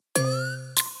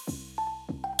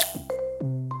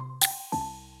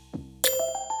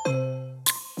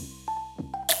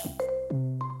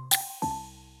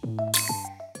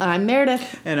I'm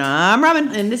Meredith. And I'm Robin.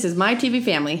 And this is My TV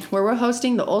Family, where we're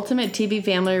hosting the ultimate TV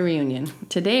family reunion.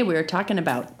 Today we are talking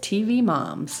about TV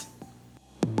moms.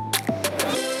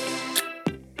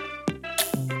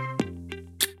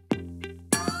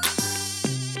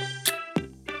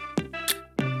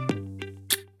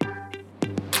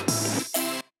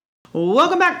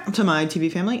 Welcome back to My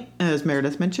TV Family. As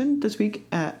Meredith mentioned, this week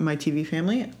at My TV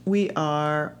Family, we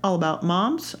are all about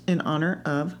moms in honor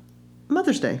of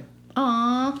Mother's Day.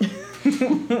 Aww.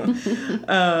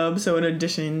 So in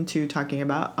addition to talking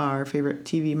about our favorite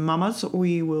TV mamas,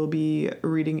 we will be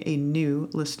reading a new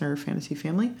listener fantasy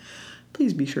family.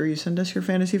 Please be sure you send us your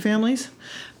fantasy families.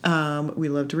 We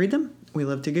love to read them. We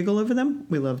love to giggle over them.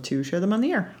 We love to share them on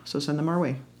the air. So send them our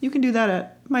way. You can do that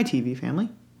at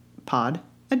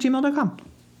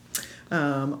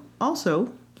mytvfamilypod@gmail.com.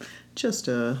 Also, just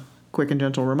a quick and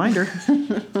gentle reminder.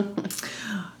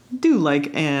 Do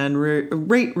like and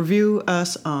rate, review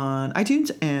us on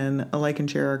iTunes, and like and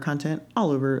share our content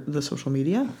all over the social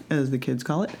media, as the kids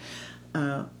call it.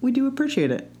 We do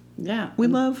appreciate it. Yeah. We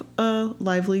love a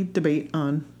lively debate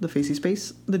on the Facey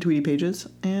Space, the Tweety pages,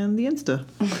 and the Insta.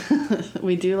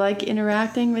 We do like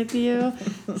interacting with you,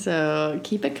 so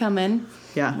keep it coming.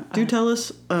 Yeah. Do tell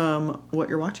us what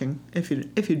you're watching, if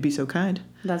you'd be so kind.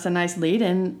 That's a nice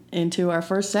lead-in into our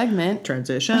first segment.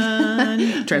 Transition.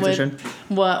 With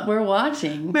what we're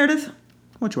watching. Meredith,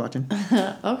 what you watching?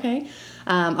 Okay.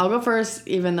 I'll go first,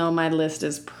 even though my list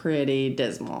is pretty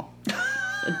dismal.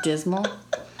 Dismal?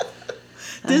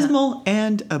 Dismal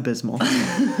and abysmal.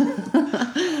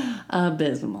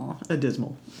 Abysmal. A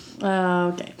dismal.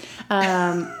 Okay.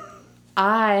 I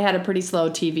had a pretty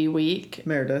slow TV week.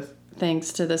 Meredith.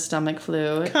 Thanks to the stomach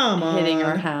flu on. hitting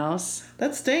our house.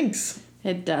 That stinks.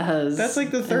 It does. That's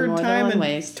like the third time in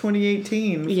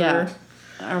 2018 for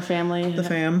our family. the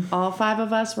fam. All 5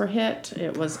 of us were hit.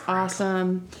 It was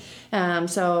awesome.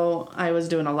 So I was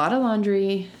doing a lot of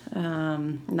laundry,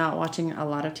 not watching a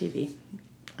lot of TV.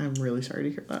 I'm really sorry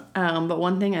to hear that. But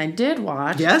one thing I did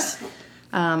watch. Yes?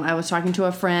 I was talking to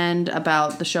a friend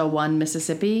about the show One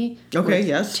Mississippi. Okay,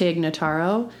 yes. Tig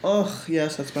Notaro. Oh,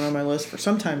 yes, that's been on my list for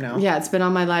some time now. Yeah, it's been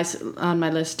on my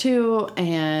list too.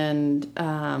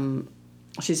 And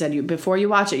she said, before you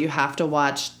watch it, you have to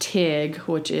watch Tig,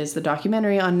 which is the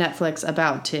documentary on Netflix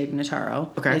about Tig Notaro.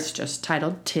 Okay. It's just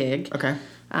titled Tig. Okay.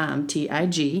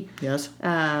 Tig. Yes.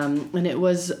 And it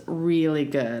was really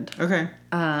good. Okay.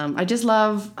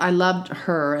 I loved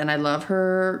her, and I love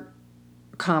her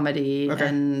comedy. Okay.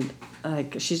 And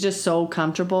like, she's just so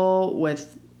comfortable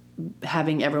with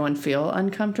having everyone feel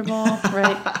uncomfortable,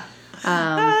 right?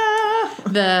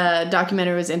 The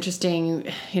documentary was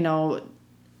interesting. You know,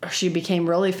 she became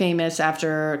really famous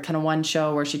after kind of one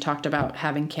show where she talked about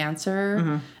having cancer,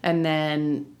 mm-hmm. and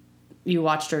then you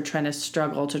watched her trying to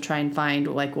struggle to try and find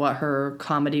like what her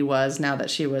comedy was now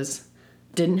that she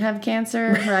didn't have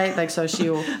cancer, right? Like, so she...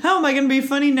 How am I going to be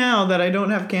funny now that I don't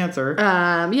have cancer?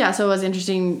 Yeah, so it was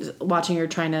interesting watching her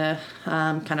trying to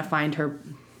kind of find her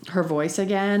voice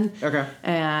again. Okay.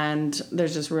 And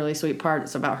there's this really sweet part.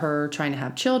 It's about her trying to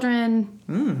have children.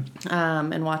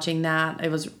 And watching that, it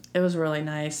was really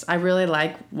nice. I really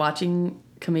like watching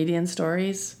comedian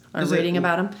stories or reading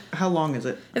about them. How long is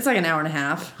it? It's like an hour and a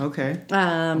half. Okay.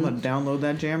 I'm going to download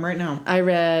that jam right now. I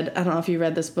don't know if you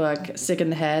read this book, Sick in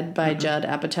the Head by Judd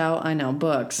Apatow. I know,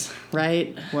 books,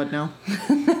 right? What now?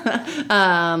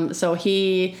 So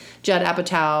Judd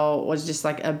Apatow was just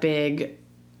like a big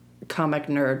comic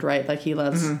nerd, right? Like he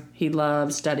loves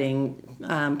studying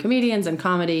comedians and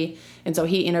comedy. And so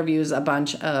he interviews a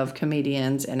bunch of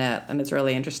comedians in it, and it's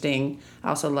really interesting. I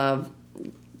also love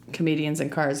comedians in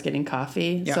cars getting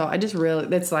coffee. Yeah. So I just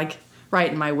it's like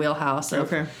right in my wheelhouse of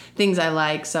things I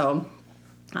like. So,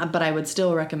 but I would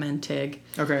still recommend Tig.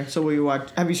 Okay, so will you watch?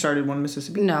 Have you started One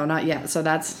Mississippi? No, not yet. So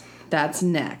that's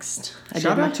next.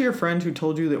 Shout out to your friend who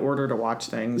told you the order to watch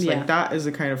things. Yeah. Like, that is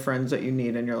the kind of friends that you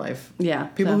need in your life. Yeah.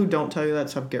 People who don't tell you that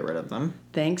stuff, get rid of them.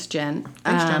 Thanks, Jen.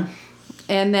 Thanks, Jen.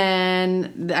 And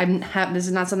then this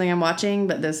is not something I'm watching,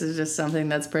 but this is just something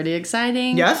that's pretty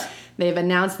exciting. Yes? They've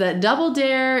announced that Double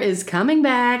Dare is coming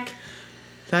back.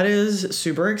 That is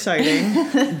super exciting.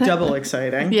 Double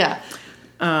exciting. Yeah.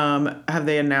 Have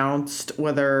they announced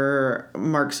whether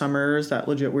Mark Summers, that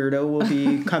legit weirdo, will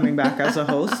be coming back as a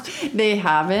host? They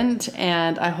haven't,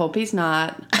 and I hope he's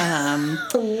not.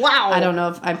 Wow. I don't know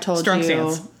if I've told Strong you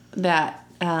stance. that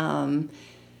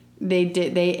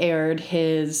they aired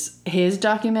his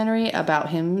documentary about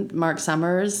him, Mark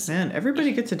Summers. Man,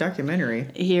 everybody gets a documentary.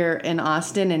 Here in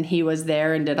Austin, and he was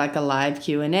there and did like a live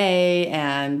Q&A,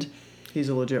 and He's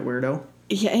a legit weirdo.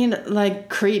 yeah, and like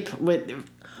creep with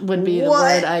would be the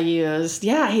What? word I used.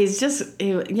 Yeah,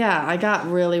 I got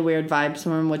really weird vibes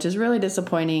from him, which is really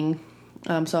disappointing.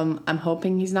 So I'm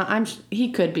hoping he's not.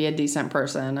 He could be a decent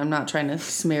person. I'm not trying to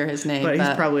smear his name, But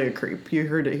he's probably a creep. You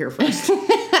heard it here first.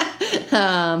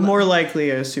 Um, More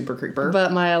likely a super creeper.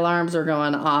 But my alarms are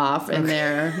going off, and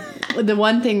the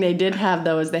one thing they did have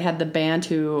though is they had the band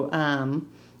who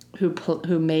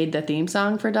made the theme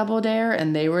song for Double Dare,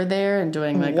 and they were there and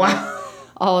doing like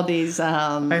all of these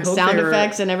sound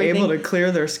effects and everything. Able to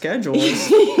clear their schedules.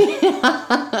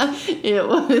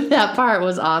 That part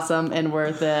was awesome and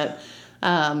worth it.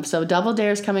 So Double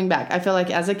Dare's coming back. I feel like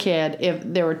as a kid, if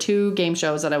there were 2 game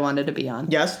shows that I wanted to be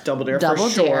on. Yes, Double Dare Double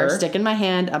for Dare, sure. sticking my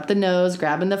hand up the nose,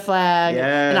 grabbing the flag. Yes.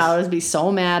 And I would always be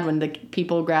so mad when the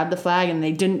people grabbed the flag and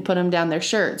they didn't put them down their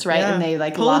shirts, right? Yeah. And they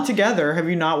like pull it together. Have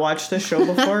you not watched this show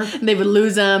before? They would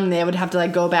lose them. And they would have to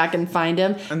like go back and find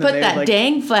them. Put that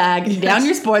dang flag down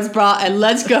your sports bra and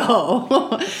let's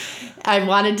go. I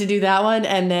wanted to do that one,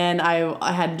 and then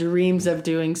I had dreams of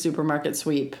doing Supermarket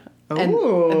Sweep. And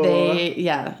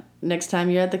next time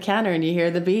you're at the counter and you hear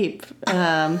the beep,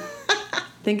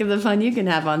 think of the fun you can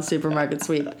have on Supermarket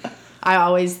Sweep. I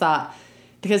always thought,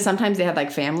 because sometimes they had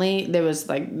like family,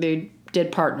 they did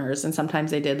partners, and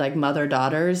sometimes they did like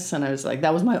mother-daughters, and I was like,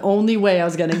 that was my only way I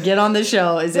was going to get on the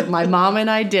show, is if my mom and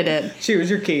I did it. She was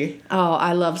your key. Oh,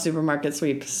 I love Supermarket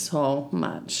Sweep so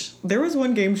much. There was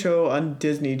one game show on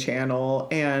Disney Channel,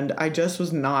 and I just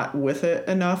was not with it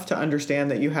enough to understand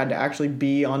that you had to actually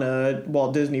be on a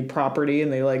Walt Disney property,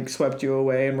 and they like swept you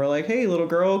away and were like, hey, little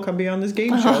girl, come be on this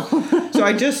game show. So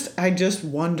I just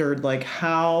wondered, like,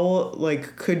 how,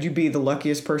 like, could you be the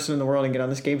luckiest person in the world and get on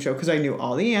this game show? Because I knew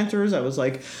all the answers. I was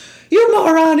like, you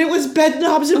moron, it was bed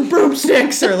knobs and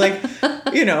broomsticks, or like,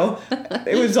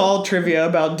 it was all trivia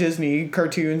about Disney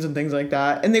cartoons and things like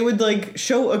that. And they would like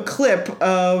show a clip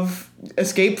of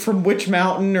Escape from Witch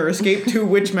Mountain or Escape to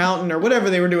Witch Mountain or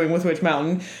whatever they were doing with Witch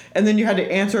Mountain, and then you had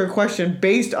to answer a question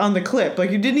based on the clip.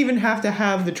 Like, you didn't even have to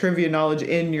have the trivia knowledge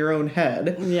in your own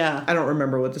head. Yeah. I don't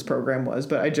remember what this program was,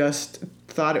 but I just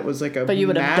thought it was like a But you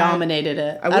would have dominated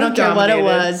it. I don't care what it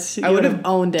was. I would have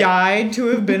owned it. Died to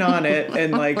have been on it,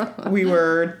 and like we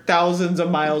were thousands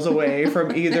of miles away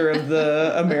from either of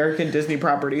the American Disney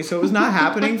properties, so it was not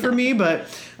happening for me. But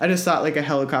I just thought like a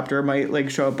helicopter might like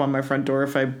show up on my front door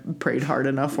if I prayed hard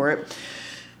enough for it.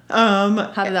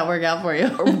 How did that work out for you?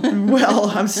 Well,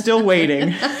 I'm still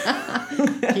waiting.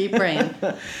 Keep praying.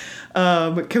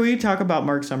 But can we talk about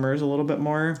Mark Summers a little bit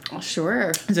more?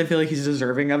 Sure. Because I feel like he's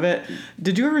deserving of it.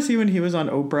 Did you ever see when he was on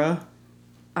Oprah?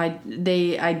 I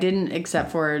didn't,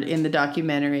 except for in the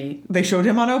documentary. They showed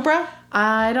him on Oprah?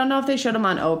 I don't know if they showed him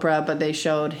on Oprah, but they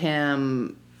showed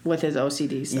him with his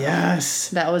OCD stuff. Yes.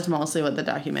 That was mostly what the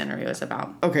documentary was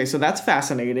about. Okay, so that's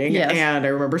fascinating. Yes. And I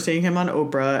remember seeing him on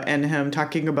Oprah and him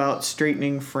talking about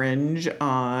straightening fringe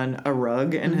on a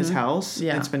rug in his house.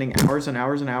 Yeah. And spending hours and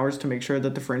hours and hours to make sure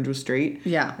that the fringe was straight.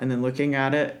 Yeah. And then looking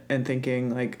at it and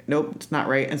thinking like, nope, it's not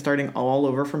right. And starting all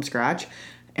over from scratch.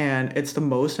 And it's the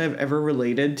most I've ever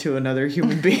related to another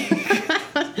human being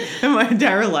in my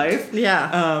entire life.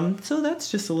 Yeah. So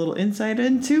that's just a little insight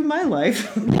into my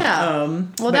life. Yeah.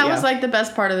 Well, that was like the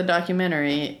best part of the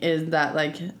documentary, is that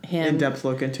like him in-depth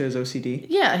look into his OCD.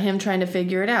 Yeah, him trying to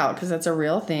figure it out, because that's a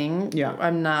real thing. Yeah.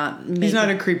 I'm not. He's not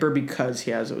a creeper because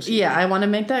he has OCD. Yeah, I want to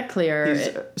make that clear. He's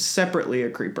separately a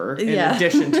creeper in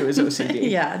addition to his OCD.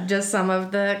 Yeah, just some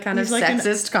of the kind of like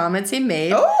sexist comments he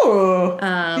made. Oh!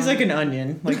 He's like an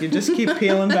onion. Like, you just keep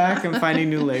peeling back and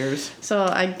finding new layers. So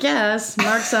I guess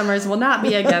Mark Summers will not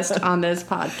be a guest on this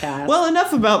podcast. Well,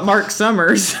 enough about Mark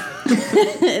Summers.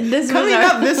 Coming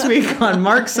up this week on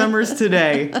Mark Summers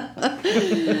Today.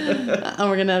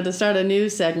 We're going to have to start a new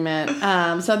segment.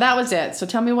 So that was it. So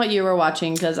tell me what you were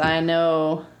watching, because I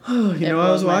know... I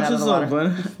was watching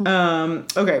something.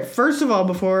 Okay, first of all,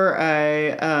 before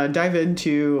I dive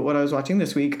into what I was watching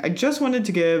this week, I just wanted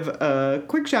to give a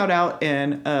quick shout out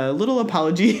and a little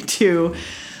apology to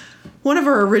one of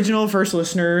our original first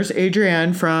listeners,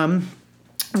 Adrienne from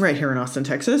right here in Austin,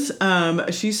 Texas.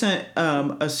 She sent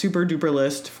a super duper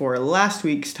list for last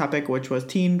week's topic, which was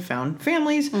teen found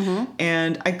families.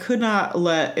 And I could not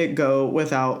let it go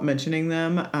without mentioning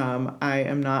them. I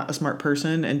am not a smart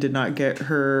person and did not get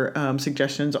her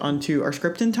suggestions onto our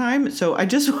script in time. So I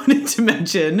just wanted to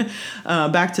mention,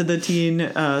 back to the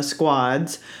teen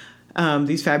squads,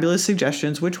 these fabulous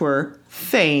suggestions, which were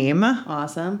Fame.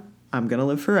 Awesome. I'm Gonna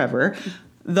Live Forever.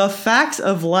 The Facts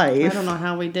of Life. I don't know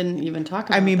how we didn't even talk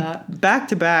about that.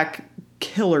 Back-to-back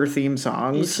killer theme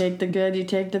songs. You take the good, you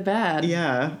take the bad.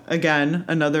 Yeah. Again,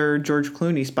 another George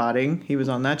Clooney spotting. He was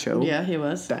on that show. Yeah, he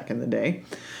was. Back in the day.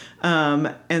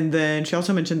 And then she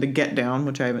also mentioned The Get Down,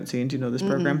 which I haven't seen. Do you know this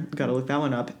program? Got to look that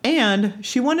one up. And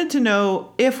she wanted to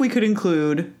know if we could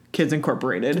include Kids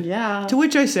Incorporated. Yeah. To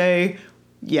which I say,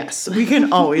 yes, we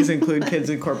can always include Kids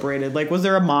Incorporated. Like, was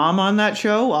there a mom on that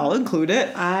show? I'll include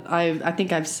it. I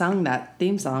think I've sung that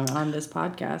theme song on this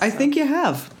podcast. I think you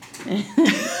have.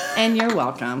 And you're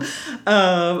welcome.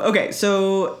 Okay,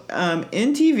 so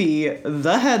in TV,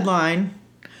 the headline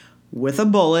with a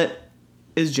bullet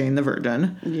is Jane the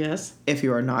Virgin. Yes. If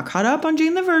you are not caught up on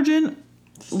Jane the Virgin,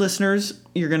 listeners,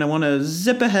 you're going to want to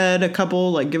zip ahead a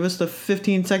couple, like give us the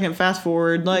 15-second fast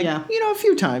forward, like, a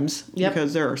few times. Yep.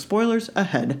 Because there are spoilers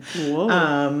ahead.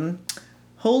 Whoa.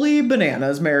 Holy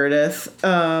bananas, Meredith.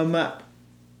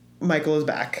 Michael is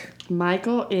back.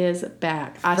 Michael is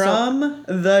back. From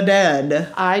the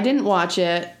dead. I didn't watch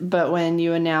it, but when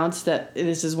you announced that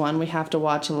this is one we have to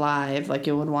watch live, like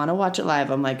you would want to watch it live,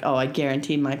 I'm like, oh, I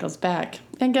guarantee Michael's back.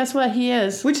 And guess what? He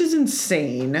is. Which is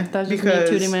insane. That's just me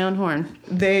tooting my own horn.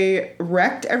 They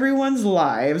wrecked everyone's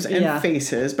lives and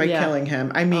faces by killing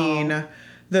him. I mean,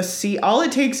 all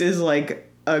it takes is like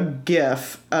a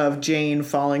gif of Jane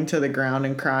falling to the ground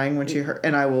and crying when she heard,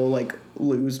 and I will like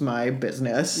lose my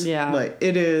business. Yeah. Like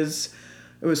it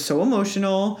was so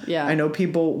emotional. Yeah. I know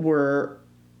people were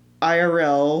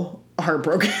IRL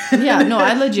heartbroken. Yeah, no,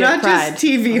 I legit Not cried. just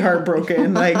TV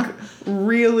heartbroken. Like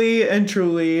really and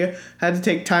truly had to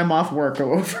take time off work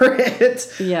over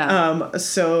it. Yeah.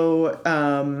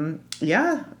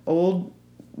 Old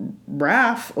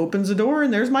Raph opens the door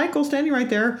and there's Michael standing right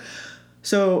there.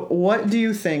 So what do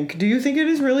you think? Do you think it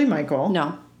is really Michael?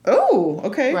 No. Oh,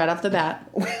 okay. Right off the bat.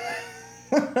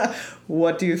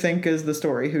 What do you think is the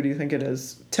story? Who do you think it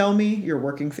is? Tell me your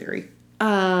working theory.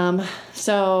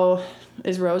 So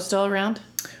is Rose still around?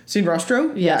 Seen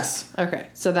Rostro? Yes. Okay,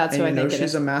 so that's who I think it is.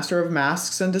 She's a master of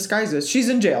masks and disguises. She's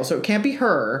in jail, so it can't be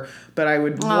her, but I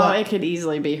would... it could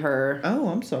easily be her. Oh,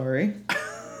 I'm sorry.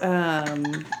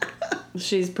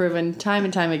 She's proven time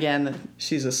and time again that...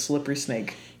 She's a slippery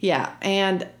snake. Yeah,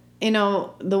 and...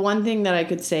 the one thing that I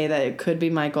could say that it could be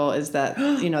Michael is that,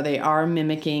 they are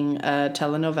mimicking a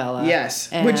telenovela.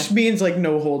 Yes, which means, like,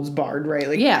 no holds barred, right?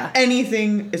 Like,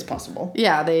 anything is possible.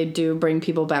 Yeah, they do bring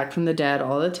people back from the dead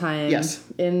all the time. Yes.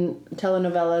 In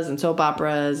telenovelas and soap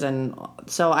operas, and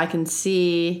so I can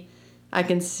see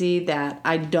that.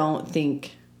 I don't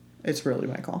think... It's really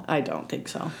Michael. I don't think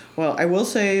so. Well, I will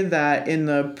say that in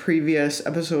the previous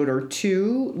episode or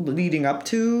two leading up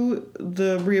to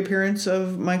the reappearance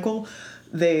of Michael,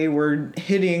 they were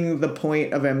hitting the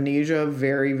point of amnesia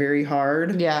very, very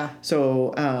hard. Yeah.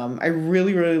 So I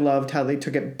really, really loved how they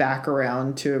took it back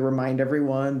around to remind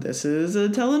everyone this is a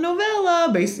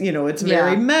telenovela. It's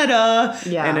very meta.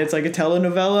 Yeah. And it's like a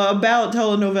telenovela about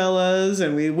telenovelas,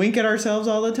 and we wink at ourselves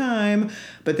all the time.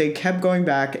 But they kept going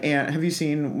back. And have you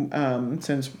seen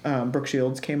since Brooke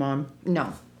Shields came on?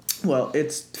 No. Well,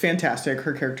 it's fantastic.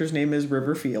 Her character's name is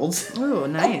River Fields. Oh,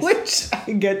 nice. Which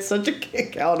I get such a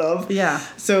kick out of. Yeah.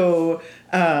 So,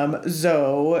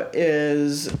 Zoe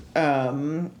is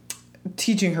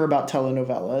teaching her about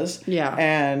telenovelas. Yeah.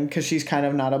 And because she's kind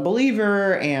of not a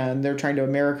believer, and they're trying to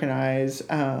Americanize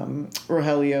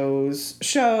Rogelio's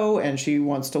show, and she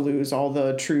wants to lose all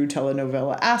the true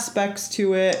telenovela aspects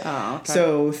to it. Oh, okay.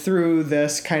 So, through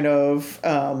this kind of...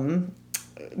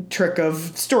 trick of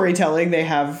storytelling, they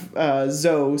have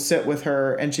Zoe sit with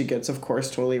her, and she gets, of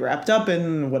course, totally wrapped up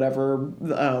in whatever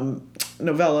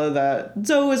novella that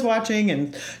Zoe is watching,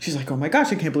 and she's like, oh my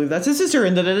gosh, I can't believe that's his sister,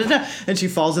 and da-da-da-da, and she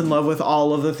falls in love with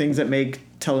all of the things that make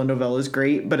telenovelas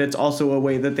great, but it's also a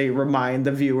way that they remind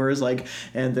the viewers, like,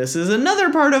 and this is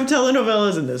another part of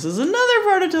telenovelas, and this is another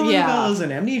part of telenovelas,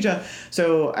 and amnesia.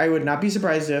 So I would not be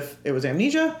surprised if it was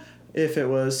amnesia, if it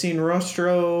was Cine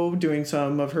Rostro doing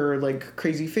some of her, like,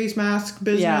 crazy face mask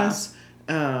business.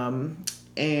 And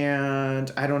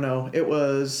I don't know. It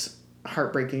was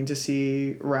heartbreaking to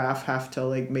see Raph have to,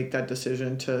 like, make that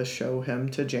decision to show him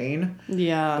to Jane.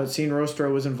 Yeah. But Cine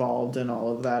Rostro was involved in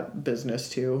all of that business,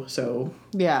 too. So...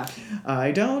 Yeah.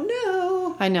 I don't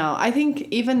know. I know. I think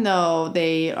even though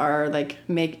they are, like,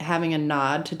 having a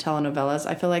nod to telenovelas,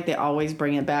 I feel like they always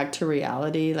bring it back to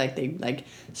reality. Like, they, like,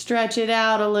 stretch it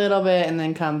out a little bit and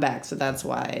then come back. So that's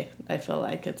why I feel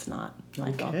like it's not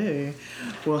Michael. Okay.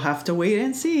 We'll have to wait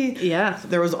and see. Yeah.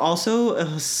 There was also a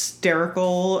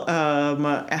hysterical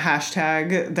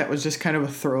hashtag that was just kind of a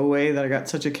throwaway that I got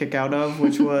such a kick out of,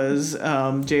 which was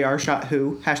JR shot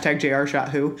who. Hashtag JR shot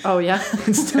who. Oh, yeah.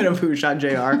 Instead of who shot JR.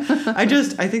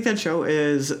 I think that show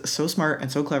is so smart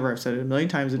and so clever. I've said it a million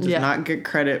times. It does not get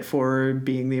credit for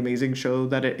being the amazing show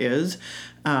that it is.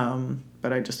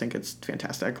 But I just think it's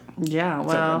fantastic. Yeah,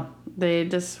 well, They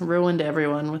just ruined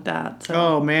everyone with that. So.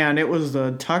 Oh man, it was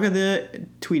the talk of the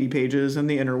Tweety pages and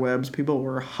the interwebs. People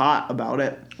were hot about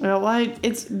it. Well,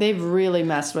 they've really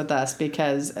messed with us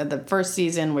because at the first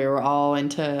season we were all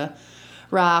into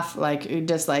Raph, like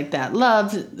just like that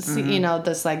love,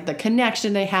 just like the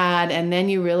connection they had, and then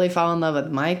you really fall in love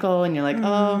with Michael, and you're like,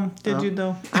 did you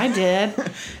though? I did.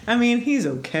 I mean, he's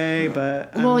okay,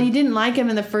 but well, you didn't like him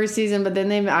in the first season, but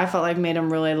then I felt like made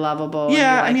him really lovable.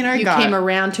 Yeah, like, I you came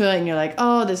around to it, and you're like,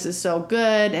 oh, this is so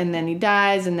good, and then he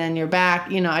dies, and then you're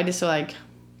back. I just feel like.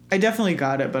 I definitely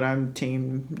got it, but I'm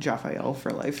team Jaffael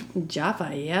for life.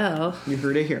 Jaffael. You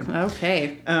heard it here.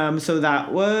 Okay. So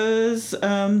that was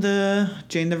the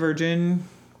Jane the Virgin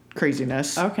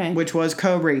craziness. Okay. Which was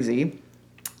crazy.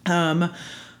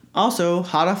 Also,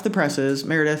 hot off the presses,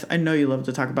 Meredith, I know you love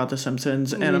to talk about The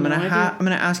Simpsons, and I'm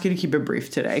gonna ask you to keep it brief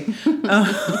today.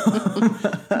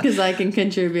 Because I can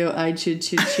contribute. I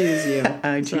choose you.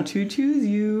 I choose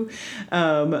you.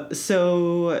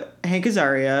 So Hank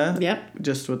Azaria, yep,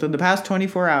 just within the past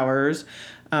 24 hours,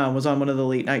 was on one of the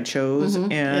late night shows,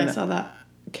 and yeah, I saw that.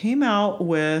 Came out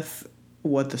with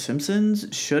what The Simpsons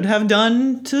should have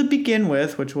done to begin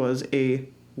with, which was a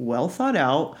well thought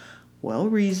out, well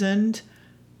reasoned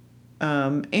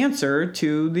answer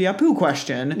to the Apu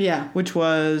question. Yeah. Which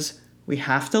was, we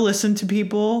have to listen to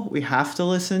people. We have to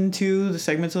listen to the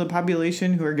segments of the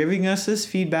population who are giving us this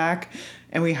feedback,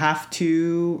 and we have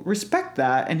to respect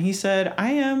that. And he said,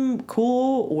 I am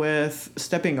cool with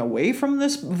stepping away from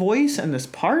this voice and this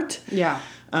part. Yeah.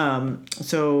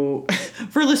 So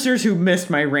for listeners who missed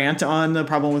my rant on the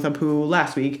problem with Apu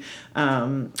last week,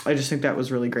 I just think that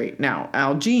was really great. Now,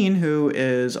 Al Jean, who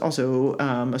is also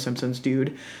a Simpsons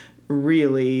dude,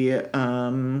 really,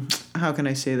 how can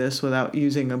I say this without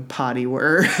using a potty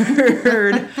word?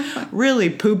 Really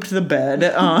pooped the bed.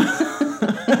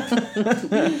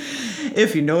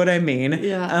 If you know what I mean.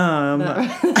 Yeah.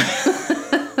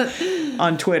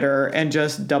 On Twitter, and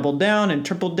just doubled down and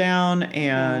tripled down,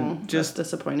 and just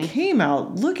disappointing. Came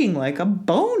out looking like a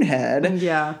bonehead.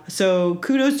 Yeah. So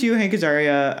kudos to you, Hank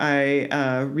Azaria.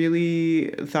 I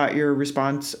really thought your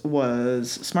response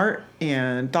was smart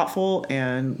and thoughtful,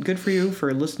 and good for you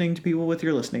for listening to people with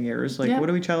your listening ears. Like, what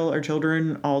do we tell our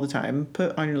children all the time?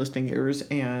 Put on your listening ears,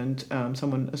 and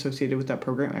someone associated with that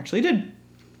program actually did.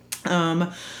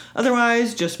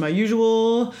 Otherwise, just my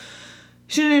usual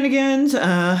shenanigans,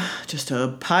 just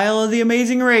a pile of The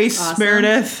Amazing Race. Awesome.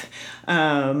 Meredith.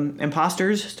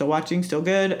 Imposters, still watching, still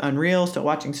good. Unreal, still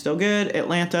watching, still good.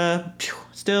 Atlanta,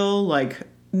 still like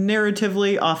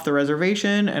narratively off the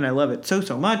reservation, and I love it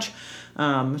so much.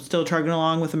 Still trugging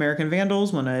along with American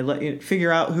Vandals. When I let you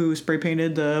figure out who spray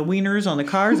painted the wieners on the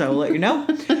cars, I will let you know.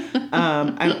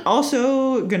 I'm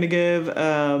also going to give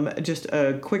just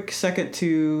a quick second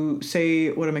to say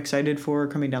what I'm excited for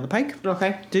coming down the pike.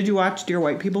 Okay. Did you watch Dear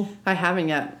White People? I haven't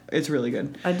yet. It's really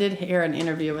good. I did hear an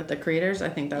interview with the creators. I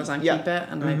think that was on Keep It,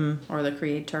 and or the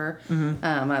creator.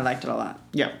 I liked it a lot.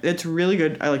 Yeah, it's really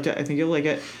good. I liked it. I think you'll like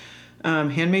it.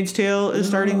 Handmaid's Tale is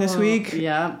starting this week.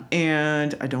 Yeah.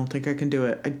 And I don't think I can do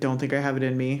it. I don't think I have it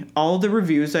in me. All the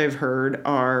reviews I've heard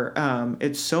are,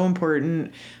 it's so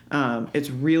important.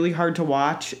 It's really hard to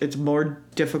watch. It's more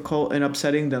difficult and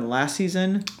upsetting than last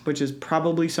season, which is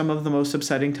probably some of the most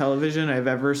upsetting television I've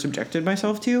ever subjected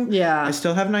myself to. Yeah. I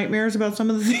still have nightmares about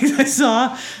some of the things I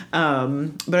saw.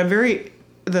 But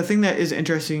the thing that is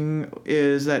interesting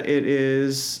is that it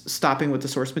is stopping with the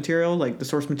source material. Like, the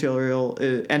source material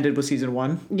ended with season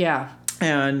 1. Yeah.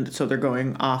 And so they're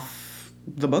going off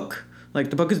the book. Like,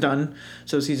 the book is done.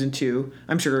 So season 2,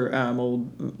 I'm sure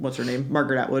what's her name?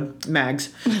 Margaret Atwood.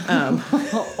 Mags.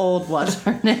 Old what's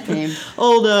her name?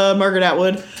 Old Margaret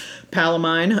Atwood. Pal of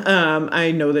mine.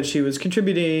 I know that she was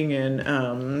contributing and,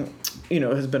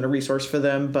 has been a resource for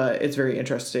them. But it's very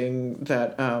interesting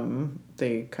that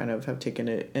they kind of have taken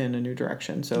it in a new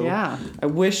direction. So yeah. I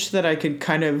wish that I could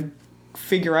kind of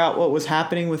figure out what was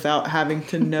happening without having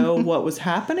to know what was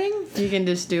happening. You can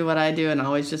just do what I do and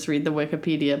always just read the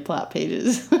Wikipedia plot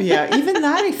pages. Yeah, even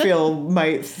that I feel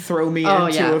might throw me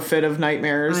into a fit of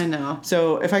nightmares. I know.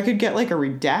 So if I could get like a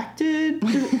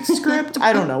redacted script,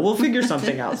 I don't know. We'll figure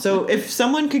something out. So if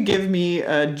someone could give me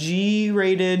a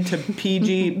G-rated to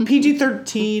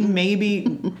PG-13,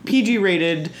 maybe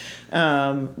PG-rated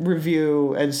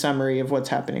review and summary of what's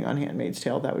happening on Handmaid's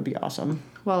Tale, that would be awesome.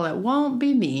 Well, it won't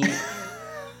be me.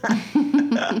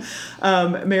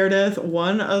 Meredith,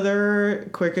 one other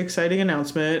quick exciting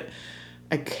announcement.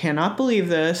 I cannot believe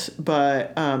this,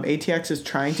 but ATX is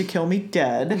trying to kill me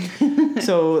dead.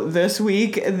 So this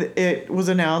week it was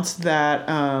announced that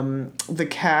the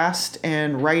cast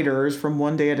and writers from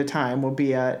One Day at a Time will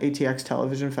be at ATX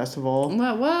Television Festival.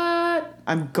 What?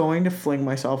 I'm going to fling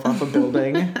myself off a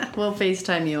building. We'll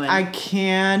FaceTime you in. I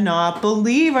cannot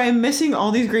believe I'm missing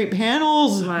all these great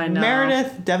panels. I know.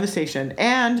 Meredith, devastation.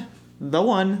 And the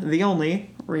one, the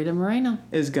only, Rita Moreno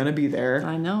is going to be there.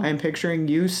 I know. I'm picturing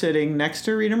you sitting next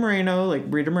to Rita Moreno. Like,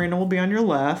 Rita Moreno will be on your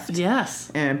left.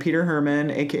 Yes. And Peter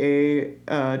Herman,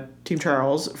 a.k.a. Team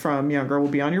Charles from Younger, will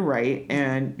be on your right.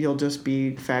 And you'll just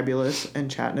be fabulous and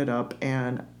chatting it up.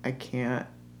 And I can't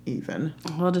even.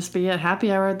 We'll just be at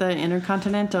happy hour at the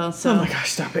Intercontinental. So. Oh my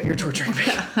gosh, stop it. You're torturing me.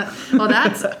 Well,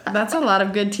 that's a lot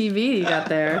of good TV you got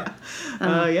there.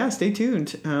 Yeah, stay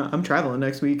tuned. I'm traveling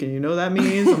next week, and you know what that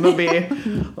means. I'm going to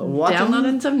be watching.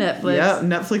 Downloading some Netflix. Yeah,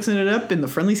 Netflixing it up in the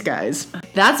friendly skies.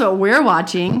 That's what we're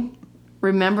watching.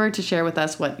 Remember to share with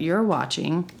us what you're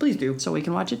watching. Please do. So we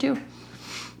can watch it too.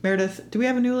 Meredith, do we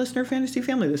have a new listener fantasy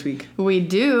family this week? We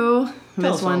do.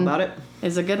 Tell us all about it.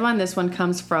 Is a good one. This one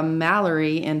comes from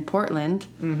Mallory in Portland.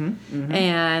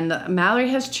 And Mallory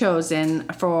has chosen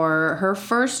for her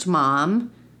first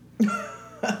mom,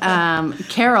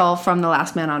 Carol from The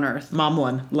Last Man on Earth. Mom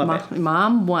one. Love it.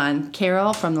 Mom one,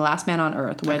 Carol from The Last Man on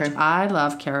Earth, which I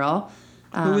love Carol.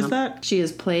 Who is that? She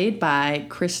is played by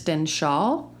Kristen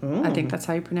Schaal. I think that's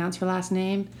how you pronounce her last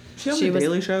name. She on The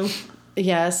Daily Show?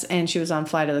 Yes, and she was on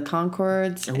Flight of the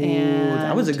Conchords. Ooh, and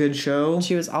that was a good show.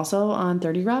 she was also on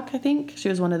 30 Rock, I think. She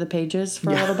was one of the pages for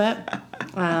a little bit.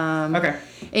 Okay.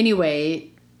 Anyway,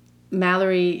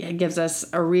 Mallory gives us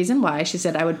a reason why. She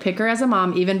said, I would pick her as a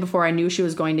mom even before I knew she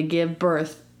was going to give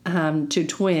birth to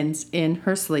twins in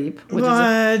her sleep, which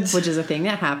is a thing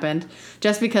that happened,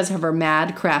 just because of her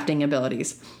mad crafting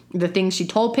abilities. The things she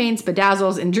toll paints,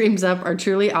 bedazzles, and dreams up are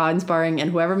truly awe-inspiring,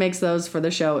 and whoever makes those for the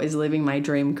show is living my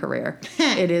dream career.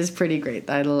 It is pretty great.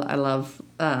 I love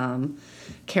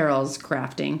Carol's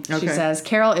crafting. Okay. She says,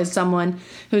 Carol is someone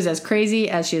who's as crazy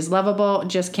as she is lovable,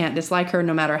 just can't dislike her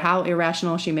no matter how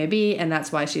irrational she may be, and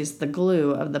that's why she's the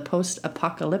glue of the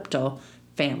post-apocalypto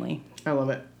family. I love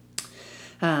it.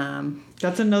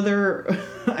 That's another,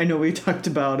 I know we talked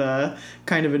about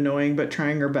kind of annoying but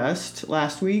trying her best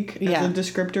last week as a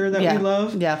descriptor that we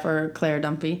love. Yeah, for Claire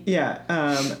Dumpy.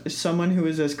 Yeah, someone who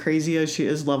is as crazy as she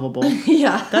is lovable.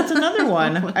 Yeah. That's another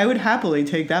one. I would happily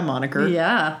take that moniker.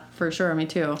 Yeah, for sure. Me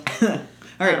too. All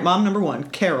right, mom number one,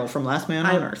 Carol from Last Man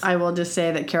on Earth. I will just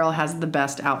say that Carol has the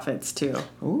best outfits too.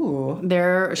 Ooh.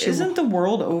 Isn't the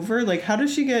world over? Like, how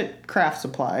does she get craft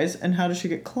supplies and how does she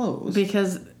get clothes?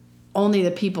 Because only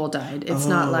the people died. It's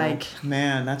not like...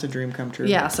 Man, that's a dream come true.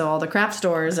 Yeah, so all the craft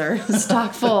stores are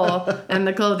stock full and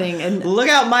the clothing. And look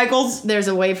out, Michaels! There's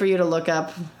a way for you to look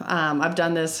up. I've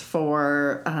done this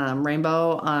for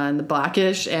Rainbow on the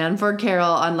Blackish and for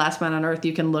Carol on Last Man on Earth.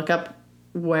 You can look up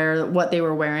what they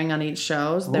were wearing on each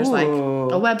shows. There's like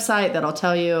a website that'll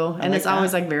tell you. And it's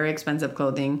always like very expensive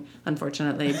clothing,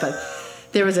 unfortunately. But...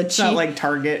 There was a cheap... Not like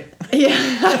Target. Yeah,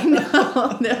 I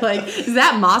know. They're like, is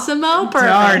that Massimo? Perfect.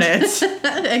 Darn it.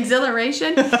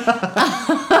 Exhilaration.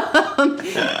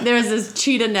 There was this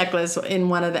cheetah necklace in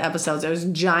one of the episodes. It was a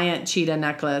giant cheetah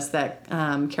necklace that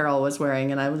Carol was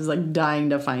wearing, and I was like dying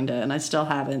to find it, and I still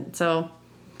haven't. So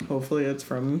hopefully it's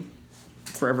from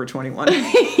Forever 21.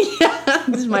 Yeah,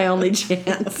 this is my only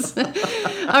chance. All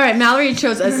right, Mallory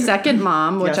chose a second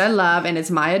mom, which I love, and it's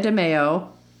Maya DeMeo.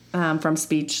 From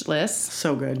Speechless.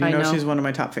 So good. You know she's one of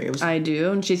my top faves. I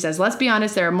do. And she says, let's be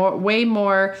honest, there are way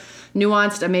more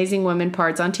nuanced, amazing women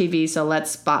parts on TV, so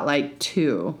let's spotlight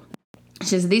two. She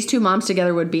says, these two moms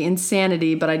together would be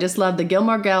insanity, but I just love the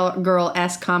Gilmore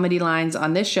Girl-esque comedy lines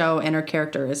on this show, and her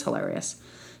character is hilarious.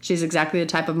 She's exactly the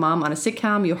type of mom on a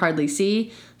sitcom you hardly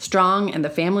see, strong and the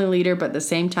family leader, but at the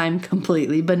same time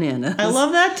completely bananas. I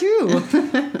love that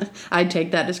too. I'd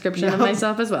take that description of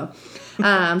myself as well.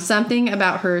 Something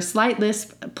about her slight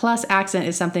lisp plus accent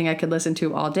is something I could listen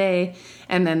to all day.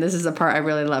 And then this is the part I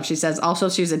really love. She says, also,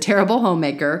 she's a terrible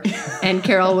homemaker, and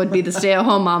Carol would be the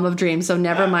stay-at-home mom of dreams, so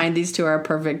never mind, these two are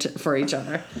perfect for each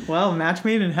other. Well, match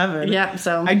made in heaven. Yeah,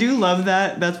 so... I do love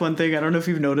that. That's one thing I don't know if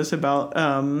you've noticed about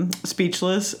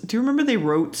Speechless. Do you remember they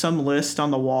wrote some list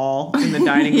on the wall in the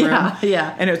dining room?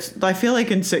 Yeah. And I feel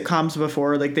like in sitcoms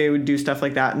before, like they would do stuff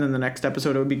like that, and then the next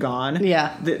episode it would be gone.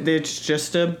 Yeah. It's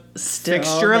just a Still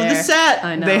fixture there. of the set.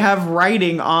 I know. They have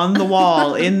writing on the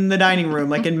wall in the dining room,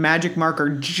 like in magic marker,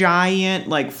 giant,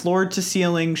 like floor to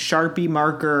ceiling Sharpie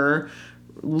marker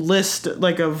list,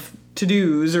 like of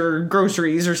to-dos or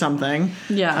groceries or something.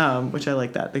 Yeah. Which I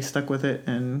like that. They stuck with it,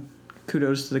 and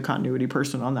kudos to the continuity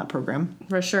person on that program.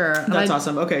 For sure. That's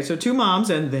awesome. Okay, so two moms,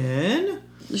 and then...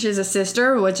 She has a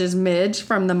sister, which is Midge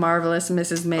from The Marvelous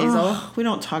Mrs. Maisel. Oh, we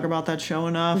don't talk about that show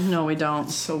enough. No, we don't.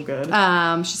 It's so good.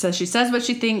 She says what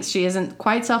she thinks. She isn't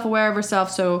quite self-aware of herself,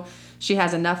 so she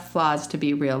has enough flaws to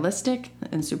be realistic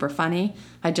and super funny.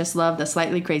 I just love the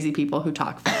slightly crazy people who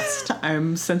talk fast.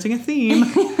 I'm sensing a theme.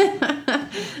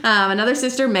 Another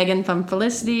sister, Megan from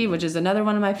Felicity, which is another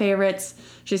one of my favorites.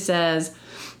 She says,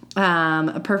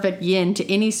 a perfect yin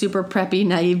to any super preppy,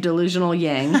 naive, delusional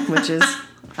yang, which is,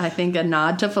 I think, a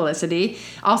nod to Felicity.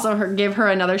 Also, give her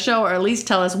another show, or at least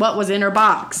tell us what was in her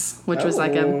box, which was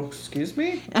like a... Excuse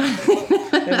me?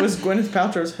 It was Gwyneth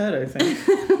Paltrow's head, I think.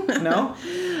 No?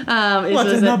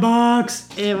 What's in the box?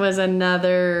 It was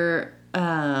another...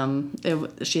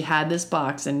 she had this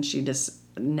box, and she just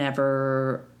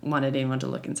never wanted anyone to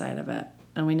look inside of it.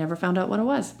 And we never found out what it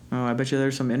was. Oh, I bet you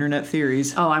there's some internet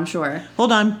theories. Oh, I'm sure.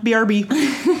 Hold on, BRB.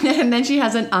 And then she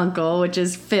has an uncle, which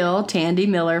is Phil Tandy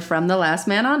Miller from The Last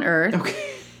Man on Earth.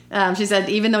 Okay. She said,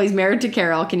 even though he's married to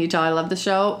Carol, can you tell I love the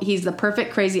show? He's the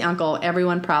perfect crazy uncle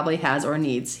everyone probably has or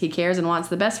needs. He cares and wants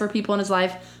the best for people in his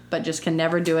life, but just can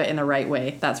never do it in the right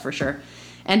way. That's for sure.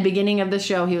 And beginning of the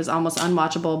show, he was almost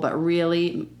unwatchable, but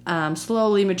really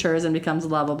slowly matures and becomes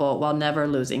lovable while never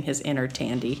losing his inner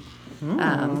Tandy.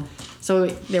 So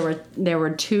there were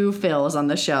two Phils on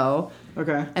the show.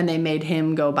 Okay. And they made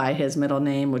him go by his middle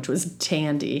name, which was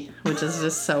Tandy, which is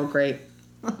just so great.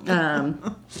 They're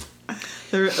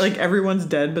like everyone's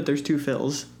dead, but there's two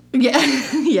Phils. Yeah.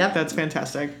 Yep. That's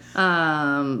fantastic.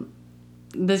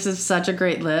 This is such a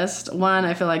great list. One,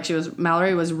 I feel like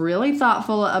Mallory was really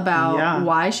thoughtful about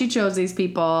why she chose these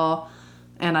people,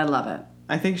 and I love it.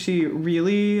 I think she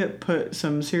really put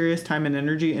some serious time and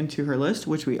energy into her list,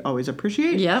 which we always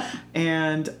appreciate. Yep.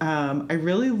 And I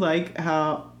really like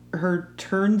how her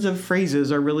turns of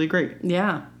phrases are really great.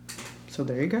 Yeah. So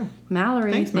there you go.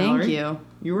 Mallory, thanks, thank Mallory. you.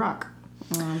 You rock.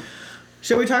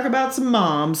 Shall we talk about some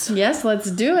moms? Yes,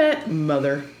 let's do it.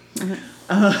 Mother.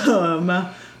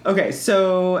 Okay,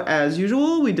 so as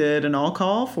usual, we did an all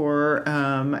call for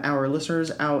our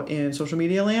listeners out in social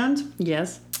media land.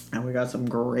 Yes. And we got some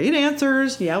great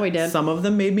answers. Yeah, we did. Some of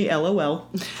them made me LOL.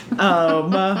 All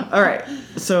right.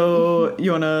 So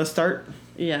you want to start?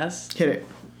 Yes. Hit it.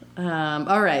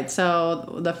 All right.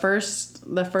 So the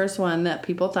first one that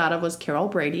people thought of was Carol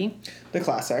Brady. The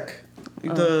classic.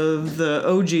 The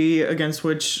OG against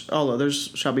which all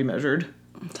others shall be measured.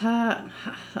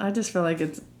 I just feel like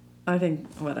I think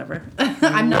whatever.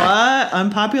 I'm not. What?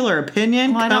 Unpopular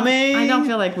opinion coming? I don't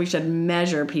feel like we should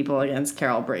measure people against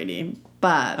Carol Brady.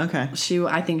 But okay.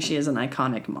 I think she is an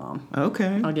iconic mom.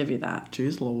 Okay. I'll give you that.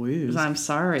 Jeez Louise. I'm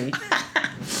sorry.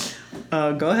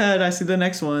 Go ahead. I see the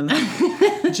next one.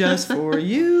 Just for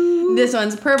you. This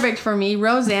one's perfect for me.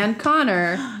 Roseanne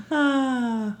Connor.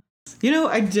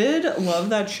 I did love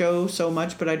that show so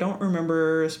much, but I don't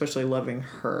remember especially loving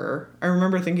her. I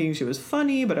remember thinking she was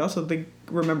funny, but I also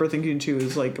remember thinking she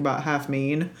was like about half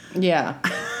mean. Yeah.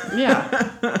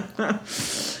 Yeah.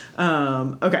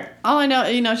 Okay. All I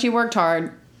know, she worked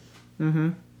hard.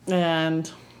 Mm-hmm.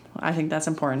 And I think that's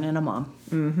important in a mom.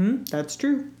 Mm-hmm. That's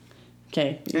true.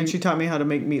 Okay. And she taught me how to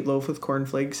make meatloaf with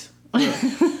cornflakes.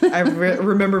 I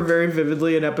remember very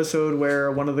vividly an episode where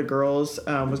one of the girls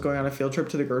was going on a field trip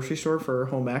to the grocery store for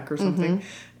home ec or something.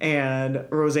 Mm-hmm. And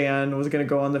Roseanne was going to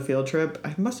go on the field trip.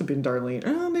 It must have been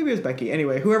Darlene. Maybe it was Becky.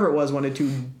 Anyway, whoever it was wanted to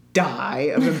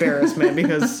die of embarrassment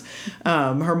because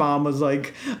her mom was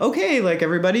like, okay, like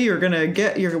everybody, what you're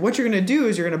going to do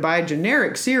is you're going to buy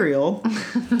generic cereal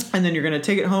and then you're going to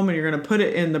take it home and you're going to put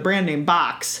it in the brand name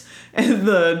box. And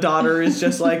the daughter is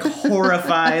just like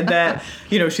horrified that,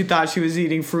 she thought she was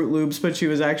eating Fruit Loops, but she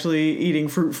was actually eating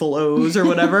Fruitful O's or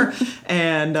whatever.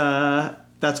 And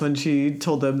that's when she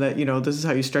told them that, this is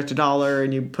how you stretch $1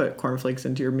 and you put cornflakes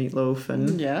into your meatloaf.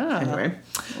 And yeah. Anyway.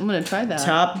 I'm going to try that.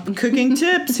 Top cooking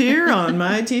tips here on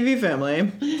My TV Family.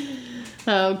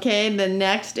 Okay, the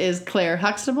next is Claire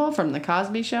Huxtable from The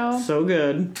Cosby Show. So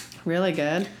good. Really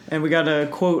good. And we got a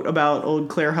quote about old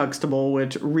Claire Huxtable,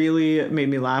 which really made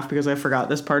me laugh because I forgot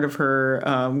this part of her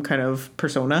kind of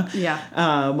persona.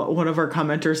 Yeah. One of our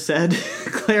commenters said,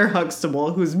 Claire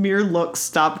Huxtable, whose mere looks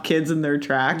stop kids in their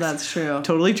tracks. That's true.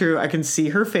 Totally true. I can see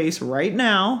her face right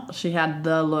now. She had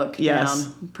the look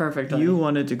down perfectly. You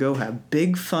wanted to go have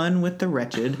big fun with the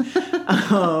wretched.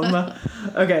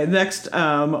 Okay, next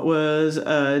was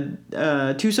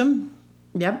twosome.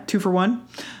 Yep. 2 for 1.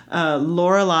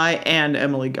 Lorelai and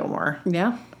Emily Gilmore.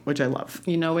 Yeah. Which I love.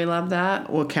 We love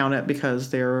that. We'll count it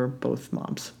because they're both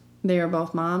moms. They are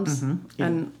both moms. Mm-hmm. Yeah.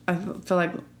 And I feel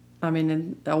like I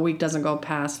mean, a week doesn't go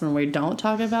past when we don't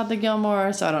talk about the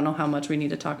Gilmore, so I don't know how much we need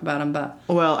to talk about them, but...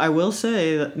 Well, I will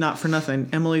say that, not for nothing,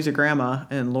 Emily's a grandma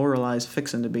and Lorelai's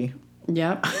fixing to be.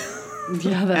 Yep.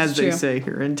 Yeah, that's true. As they say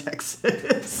here in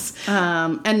Texas.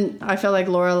 And I feel like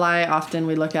Lorelai, often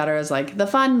we look at her as like the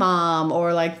fun mom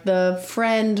or like the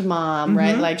friend mom,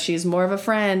 right? Like she's more of a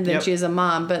friend than she's a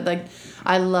mom. But like,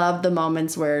 I love the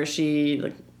moments where she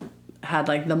like had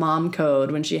like the mom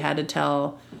code when she had to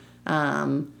tell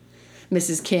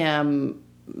Mrs. Kim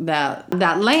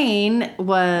that Lane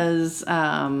was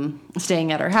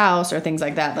staying at her house or things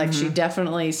like that. Like she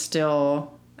definitely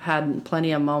still had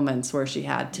plenty of moments where she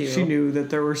had to. She knew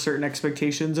that there were certain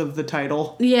expectations of the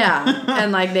title. Yeah.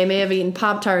 And like they may have eaten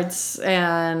Pop-Tarts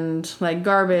and like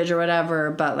garbage or whatever,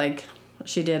 but like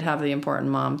she did have the important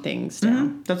mom things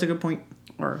down. That's a good point.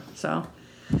 Or so.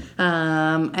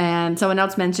 And someone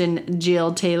else mentioned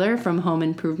Jill Taylor from Home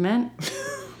Improvement.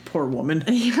 Poor woman.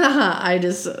 Yeah,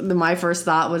 my first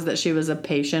thought was that she was a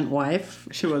patient wife.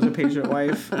 She was a patient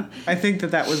wife. I think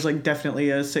that was like definitely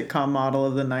a sitcom model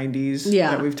of the 90s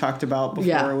that we've talked about before.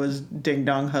 Yeah. It was ding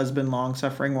dong husband, long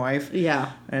suffering wife.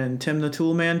 Yeah. And Tim the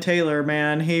Toolman Taylor,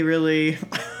 man, he really...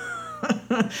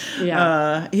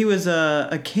 Yeah. He was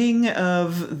a king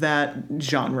of that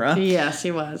genre. Yes, he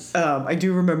was. I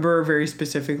do remember very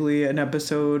specifically an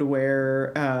episode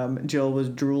where Jill was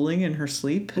drooling in her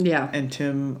sleep. Yeah. And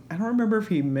Tim, I don't remember if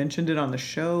he mentioned it on the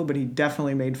show, but he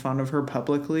definitely made fun of her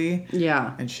publicly.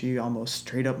 Yeah. And she almost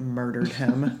straight up murdered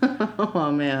him.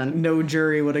 Oh, man. No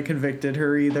jury would have convicted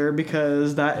her either,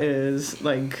 because that is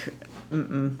like...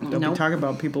 Don't be talking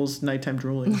about people's nighttime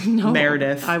drooling. No,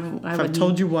 Meredith. I've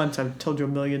told you once, I've told you a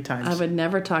million times. I would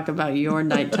never talk about your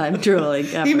nighttime drooling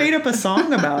ever. He made up a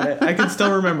song about it. I can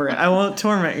still remember it. I won't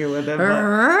torment you with it.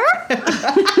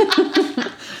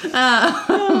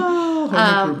 Home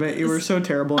Improvement. You were so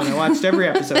terrible, and I watched every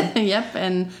episode. Yep,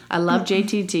 and I love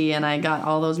JTT, and I got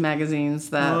all those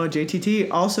magazines that... Oh,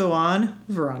 JTT. Also on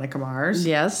Veronica Mars.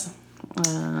 Yes.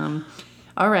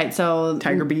 All right, so...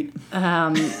 Tiger Beat.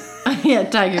 Yeah,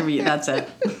 Tiger Beat, that's it.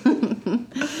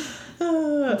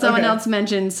 Someone else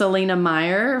mentioned Selena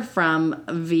Meyer from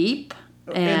Veep.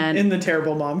 And in the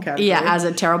terrible mom category. Yeah, as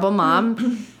a terrible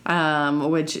mom,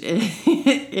 which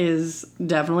is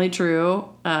definitely true.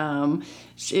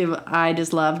 I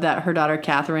just loved that her daughter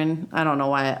Catherine, I don't know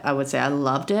why I would say I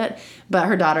loved it, but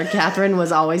her daughter Catherine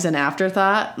was always an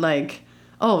afterthought. Like,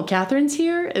 oh, Catherine's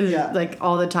here? Yeah. Like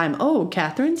all the time, oh,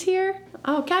 Catherine's here?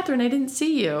 Oh, Catherine, I didn't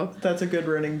see you. That's a good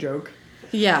running joke.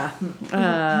 Yeah.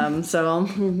 So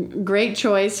great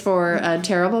choice for a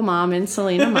terrible mom in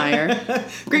Selena Meyer.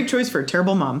 Great choice for a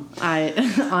terrible mom.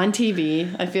 On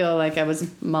TV, I feel like I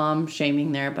was mom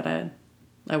shaming there, but I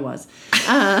was.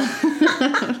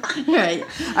 Right.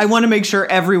 I want to make sure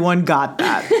everyone got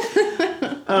that.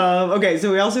 Okay,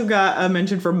 so we also got a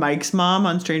mention for Mike's mom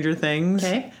on Stranger Things.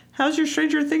 Okay. How's your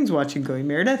Stranger Things watching going,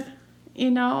 Meredith? You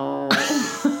know.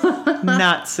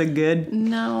 Not so good.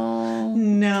 No.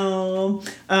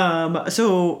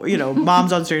 So,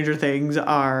 moms on Stranger Things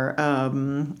are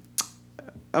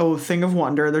thing of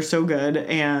wonder. They're so good.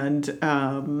 And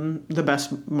the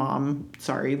best mom,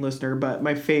 sorry, listener, but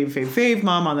my fave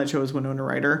mom on that show is Winona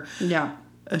Ryder. Yeah.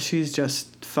 She's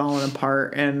just fallen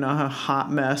apart and a hot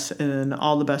mess in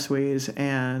all the best ways.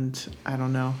 And I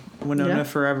don't know. Winona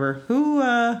forever.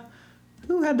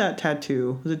 Who had that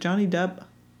tattoo? Was it Johnny Depp?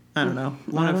 I don't know.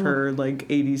 One of her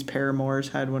 80s paramours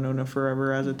had Winona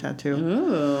Forever as a tattoo.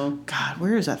 Ooh. God,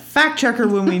 where is that fact checker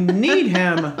when we need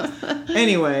him?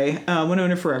 Anyway,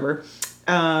 Winona Forever.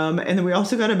 And then we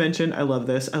also got to mention, I love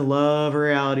this. I love a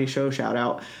reality show shout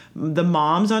out. The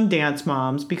moms on Dance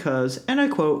Moms because, and I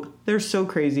quote, they're so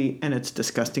crazy and it's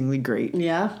disgustingly great.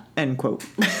 Yeah. End quote.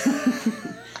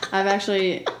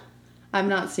 I've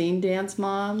not seen Dance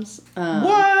Moms.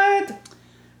 What?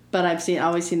 But I've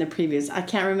always seen the previews. I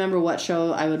can't remember what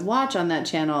show I would watch on that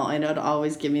channel, and it would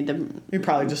always give me the... You're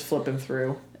probably just flipping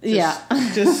through.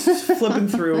 Just flipping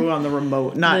through on the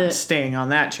remote, not staying on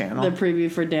that channel. The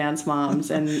preview for Dance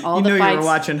Moms and all the fights. You were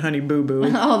watching Honey Boo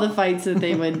Boo. All the fights that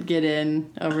they would get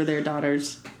in over their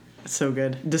daughters. So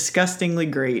good. Disgustingly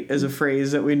great is a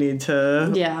phrase that we need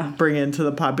to bring into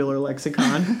the popular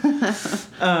lexicon.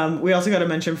 We also got to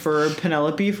mention for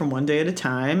Penelope from One Day at a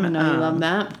Time. I know you love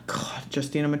that. God,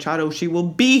 Justina Machado. She will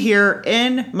be here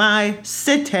in my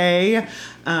city.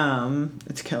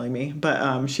 It's killing me.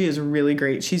 But she is really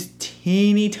great. She's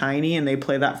teeny tiny and they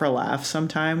play that for laughs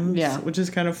sometimes. Yeah. Which is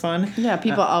kind of fun. Yeah,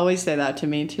 people always say that to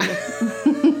me too.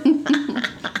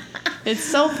 It's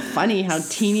so funny how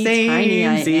teeny tiny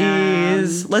I am.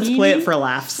 Let's play it for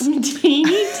laughs.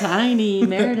 Teeny tiny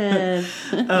Meredith.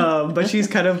 But she's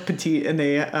kind of petite, and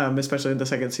they, especially in the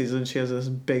second season, she has this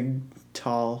big,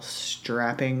 tall,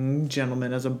 strapping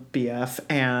gentleman as a BF,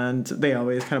 and they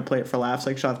always kind of play it for laughs.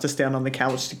 Like, she'll have to stand on the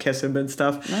couch to kiss him and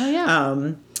stuff. Oh,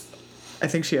 yeah. I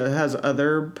think she has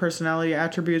other personality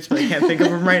attributes, but I can't think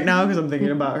of them right now because I'm thinking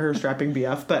about her strapping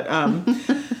BF. But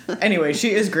anyway,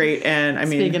 she is great, and I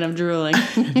mean... Speaking of drooling.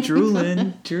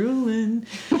 drooling.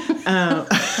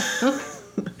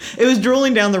 It was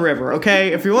Drooling Down the River,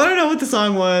 okay? If you want to know what the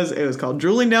song was, it was called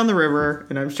Drooling Down the River,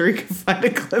 and I'm sure you can find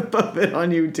a clip of it on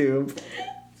YouTube.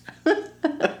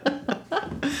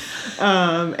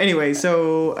 Anyway,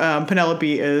 so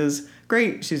Penelope is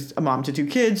great. She's a mom to 2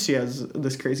 kids. She has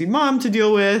this crazy mom to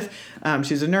deal with.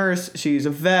 She's a nurse. She's a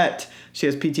vet. She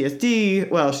has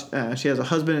PTSD. Well, she has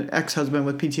a ex-husband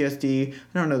with PTSD. I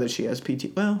don't know that she has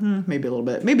Well, maybe a little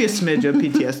bit. Maybe a smidge of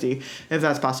PTSD, if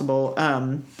that's possible.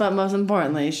 But most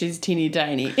importantly, she's teeny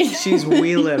tiny. She's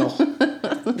wee little.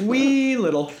 Wee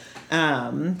little.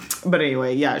 But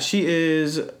anyway, yeah, she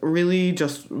is really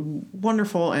just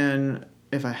wonderful, and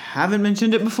if I haven't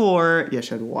mentioned it before, you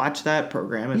should watch that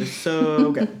program. It is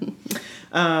so good.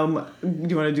 Do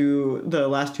you want to do the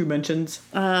last 2 mentions?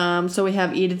 So we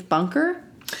have Edith Bunker.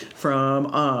 From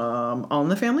All in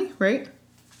the Family, right?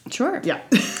 Sure. Yeah.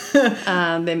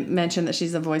 They mentioned that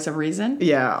she's the voice of reason.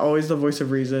 Yeah, always the voice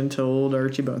of reason to old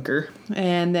Archie Bunker.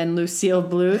 And then Lucille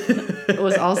Bluth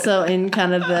was also in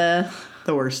kind of the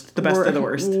worst, the best of the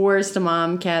worst. Worst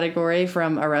mom category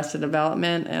from Arrested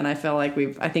Development, and I feel like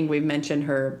I think we've mentioned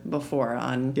her before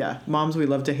on... Yeah, moms we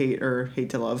love to hate or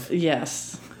hate to love.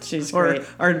 Yes, she's great. Or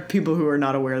are people who are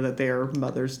not aware that they are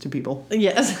mothers to people.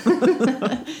 Yes.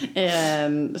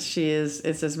 And it's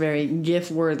just very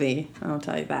gift-worthy, I'll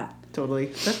tell you that. Totally.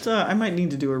 That's I might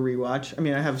need to do a rewatch. I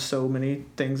mean, I have so many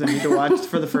things I need to watch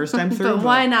for the first time through. But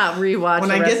why not rewatch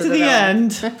when I get to the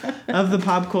end of the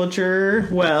pop culture?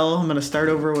 Well, I'm going to start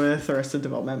over with Arrested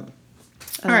Development.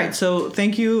 All right. So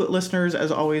thank you, listeners,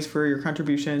 as always, for your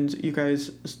contributions. You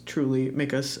guys truly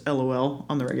make us LOL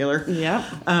on the regular. Yep.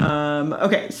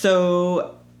 Okay.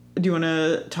 So do you want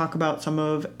to talk about some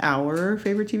of our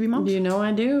favorite TV moms? You know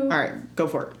I do. All right. Go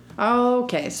for it.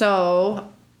 Okay. So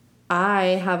I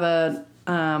have a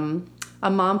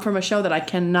mom from a show that I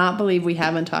cannot believe we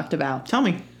haven't talked about. Tell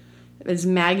me. It's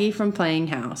Maggie from Playing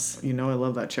House. You know I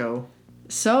love that show.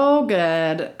 So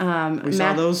good. We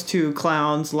saw those 2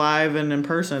 clowns live and in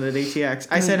person at ATX.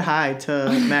 I said hi to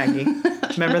Maggie.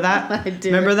 Remember that? I do.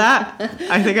 Remember that?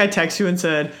 I think I texted you and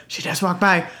said, she just walked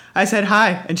by. I said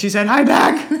hi, and she said hi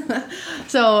back.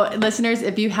 So, listeners,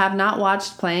 if you have not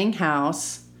watched Playing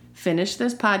House, finish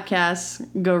this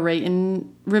podcast, go rate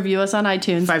and review us on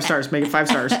iTunes. 5 stars. Make it 5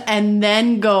 stars. And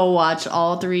then go watch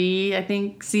all 3, I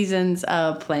think, seasons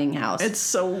of Playing House. It's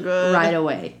so good. Right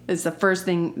away. It's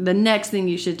the next thing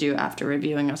you should do after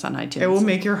reviewing us on iTunes. It will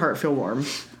make your heart feel warm.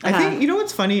 I think, you know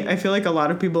what's funny? I feel like a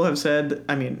lot of people have said,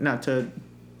 I mean, not to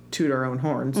toot our own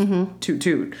horns,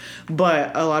 toot,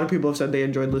 but a lot of people have said they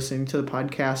enjoyed listening to the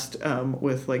podcast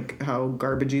with like how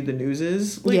garbagey the news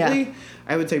is lately. Yeah.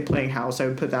 I would say Playing House, I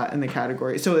would put that in the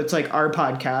category. So it's like our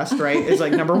podcast, right? It's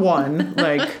like number 1,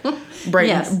 like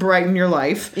brighten your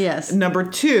life. Yes. Number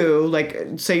 2, like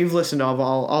say you've listened to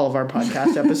all of our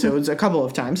podcast episodes a couple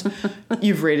of times.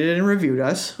 You've rated and reviewed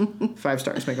us. 5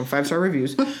 stars, make them 5-star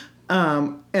reviews.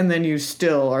 And then you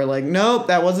still are like, nope,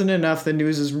 that wasn't enough. The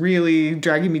news is really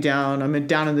dragging me down. I'm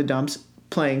down in the dumps.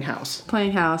 Playing House.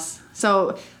 Playing House.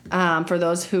 So, for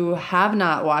those who have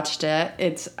not watched it,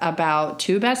 it's about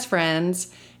 2 best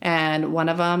friends, and one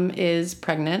of them is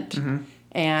pregnant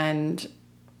and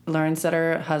learns that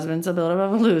her husband's a little bit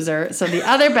of a loser. So the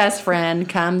other best friend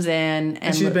comes in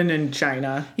and she's been in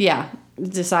China. Yeah,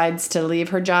 decides to leave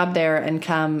her job there and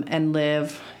come and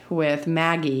live with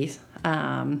Maggie.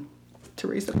 To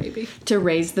raise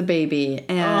the baby.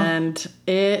 And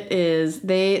it is,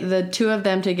 the 2 of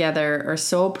them together are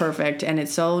so perfect, and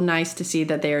it's so nice to see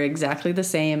that they are exactly the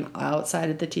same outside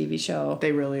of the TV show.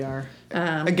 They really are.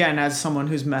 Again, as someone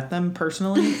who's met them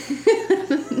personally.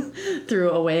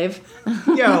 Through a wave.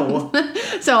 Yo.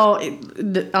 So,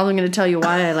 I'm going to tell you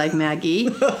why I like Maggie.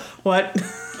 What?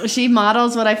 She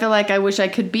models what I feel like I wish I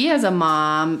could be as a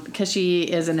mom, because she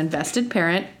is an invested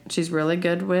parent. She's really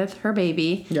good with her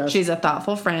baby. Yes. She's a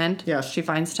thoughtful friend. Yes. She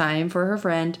finds time for her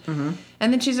friend.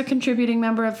 And then she's a contributing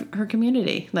member of her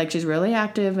community. Like, she's really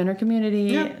active in her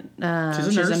community. Yep.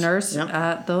 She's a nurse yep.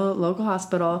 at the local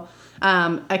hospital.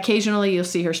 Occasionally, you'll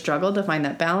see her struggle to find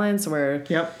that balance where...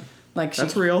 Yep. Like she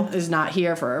That's real. is not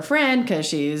here for her friend because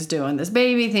she's doing this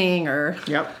baby thing or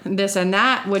Yep. this and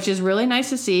that, which is really nice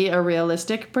to see a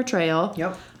realistic portrayal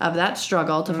Yep. of that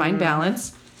struggle to find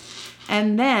balance.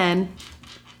 And then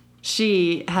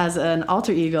she has an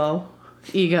alter ego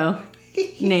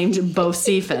named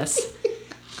Bocephus.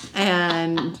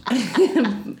 And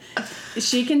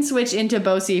she can switch into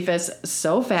Bocephus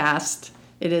so fast.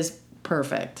 It is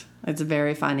perfect. It's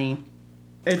very funny.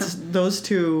 It's those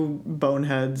two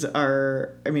boneheads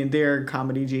are, I mean, they're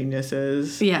comedy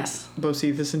geniuses. Yes.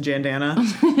 Bocephus and Jandana.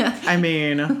 I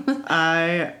mean,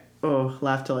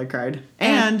 laughed till I cried.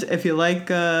 And if you like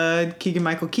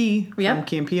Keegan-Michael Key from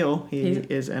Key and Peele, he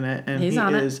is in it, and he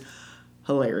is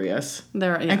hilarious.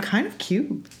 And kind of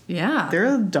cute. Yeah. They're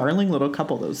a darling little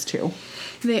couple, those two.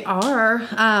 They are.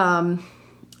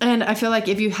 And I feel like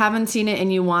if you haven't seen it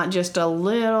and you want just a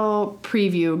little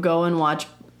preview, go and watch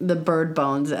the Bird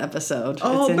Bones episode.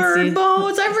 Oh, Bird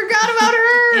Bones! I forgot about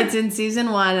her! It's in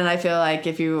season 1, and I feel like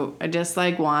if you just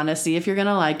like want to see if you're going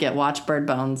to like it, watch Bird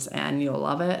Bones, and you'll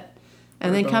love it.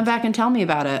 And then come back and tell me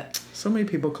about it. So many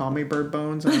people call me Bird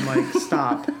Bones, and I'm like,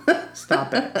 stop.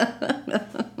 Stop it.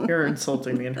 You're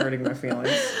insulting me and hurting my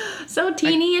feelings. So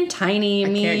teeny and tiny. I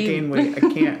can't gain weight.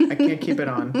 I can't keep it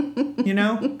on. You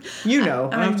know? You know.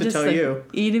 I don't have to tell you.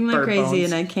 Eating like Bird crazy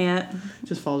bones. and I can't.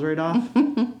 Just falls right off.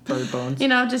 Bird Bones. You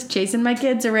know, just chasing my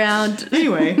kids around.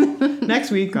 Anyway, next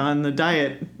week on the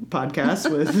Diet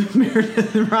Podcast with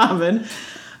Meredith and Robin.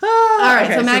 All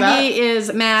right,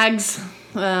 so Mags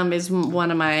is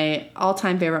one of my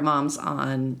all-time favorite moms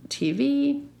on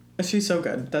TV. She's so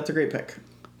good. That's a great pick.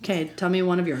 Okay, tell me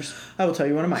one of yours. I will tell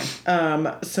you one of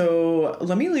mine. So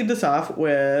let me lead this off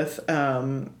with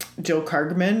Jill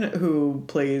Kargman, who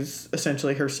plays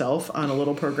essentially herself on a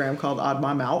little program called Odd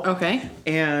Mom Out. Okay.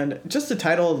 And just the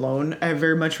title alone, I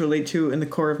very much relate to in the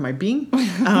core of my being.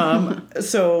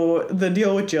 So the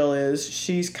deal with Jill is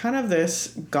she's kind of this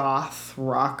goth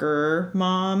rocker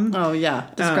mom. Oh,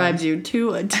 yeah. Describes you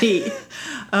to a T.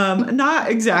 Not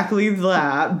exactly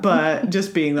that, but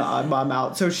just being the odd mom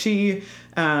out. So she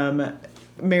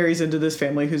marries into this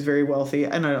family who's very wealthy,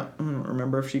 and I don't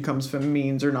remember if she comes from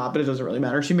means or not, but it doesn't really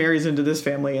matter. She marries into this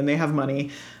family, and they have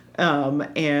money,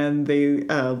 and they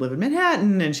live in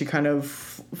Manhattan, and she kind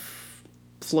of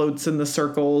floats in the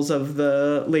circles of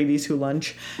the ladies who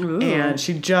lunch. Ooh. And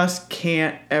she just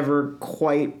can't ever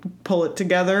quite pull it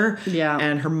together. Yeah.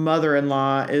 And her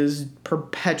mother-in-law is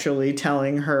perpetually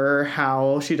telling her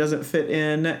how she doesn't fit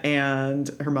in, and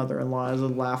her mother-in-law is a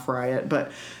laugh riot.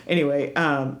 But anyway,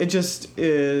 it just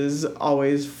is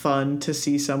always fun to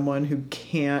see someone who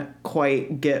can't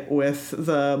quite get with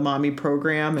the mommy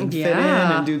program and fit in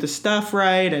and do the stuff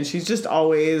right. And she's just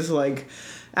always like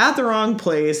at the wrong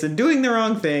place and doing the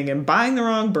wrong thing and buying the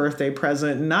wrong birthday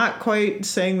present, not quite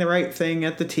saying the right thing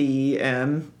at the tea,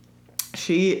 and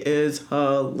she is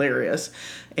hilarious.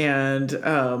 And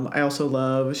I also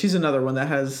love, she's another one that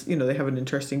has, they have an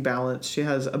interesting balance. She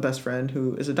has a best friend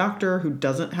who is a doctor who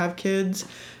doesn't have kids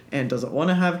and doesn't want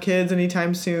to have kids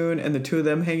anytime soon, and the two of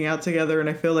them hanging out together, and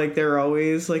I feel like they're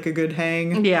always like a good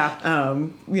hang. Yeah.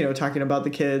 Talking about the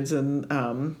kids, and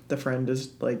the friend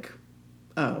is like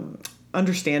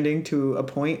understanding to a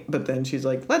point, but then she's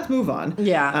like, let's move on.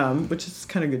 Yeah. Which is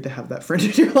kind of good to have that friend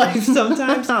in your life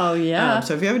sometimes. Oh, yeah.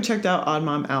 So if you haven't checked out Odd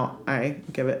Mom Out, I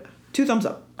give it 2 thumbs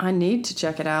up. I need to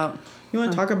check it out. You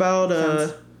want to talk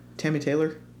about Tammy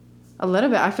Taylor? A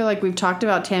little bit. I feel like we've talked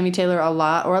about Tammy Taylor a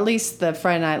lot, or at least the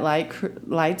Friday Night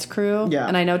Lights crew. Yeah.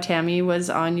 And I know Tammy was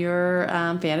on your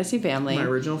Fantasy Family. My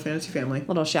original Fantasy Family.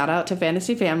 Little shout out to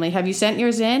Fantasy Family. Have you sent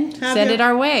yours in? Send it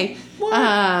our way. What?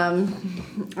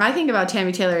 I think about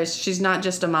Tammy Taylor as she's not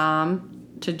just a mom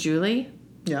to Julie.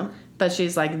 Yeah. But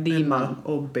she's like the mom.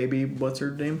 Old baby, what's her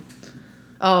name?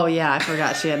 Oh, yeah. I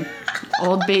forgot she had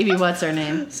old baby, what's her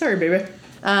name? Sorry, baby.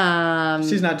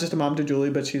 She's not just a mom to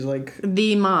Julie, but she's like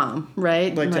the mom,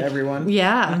 right? Like to everyone.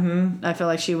 Yeah. Mm-hmm. I feel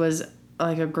like she was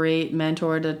like a great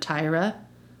mentor to Tyra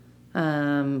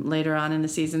later on in the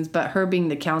seasons, but her being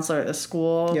the counselor at the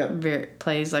school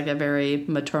plays like a very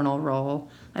maternal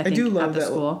role. I think, do love at the that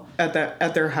school.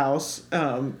 At their house.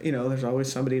 There's always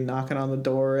somebody knocking on the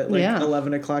door at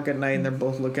 11 o'clock at night, and they're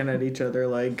both looking at each other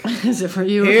like, is it for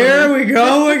you? Here we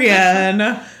go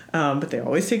again. But they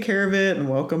always take care of it and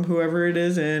welcome whoever it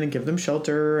is in and give them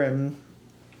shelter, and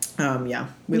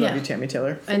we love you, Tammy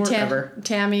Taylor, forever. And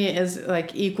Tammy is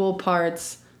like equal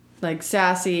parts like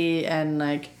sassy and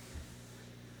like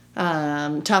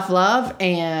tough love,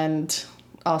 and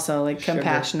also like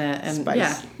compassionate and Spice.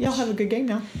 yeah. Y'all have a good game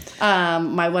now.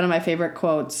 One of my favorite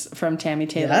quotes from Tammy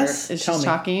Taylor Yes? is Tell she's me.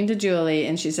 talking to Julie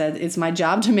and she said, "It's my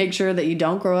job to make sure that you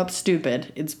don't grow up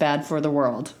stupid. It's bad for the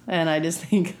world." And I just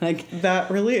think like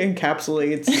That really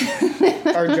encapsulates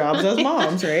our jobs as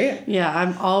moms, right? yeah,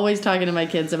 I'm always talking to my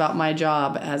kids about my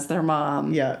job as their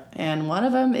mom. Yeah. And one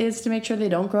of them is to make sure they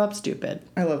don't grow up stupid.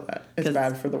 I love that. It's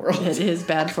bad for the world. It is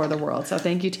bad for the world. So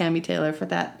thank you, Tammy Taylor, for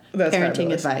that That's parenting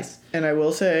fabulous. advice. And I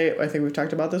will say, I think we've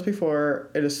talked about this before,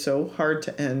 it is so hard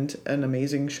to end an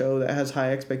amazing show that has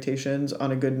high expectations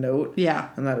on a good note. Yeah.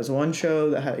 And that is one show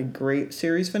that had a great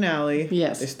series finale.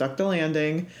 Yes. They stuck the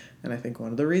landing. And I think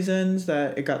one of the reasons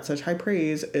that it got such high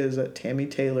praise is that Tammy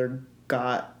Taylor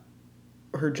got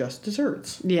her just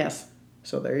desserts. Yes.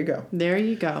 So there you go. There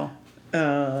you go.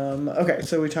 Okay,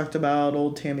 so we talked about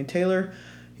old Tammy Taylor.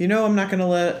 You know, I'm not going to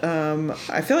let...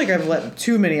 I feel like I've let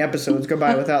too many episodes go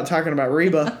by without talking about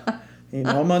Reba. You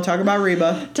know I'm going to talk about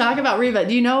Reba. Talk about Reba.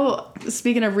 Do you know,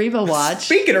 speaking of Reba Watch,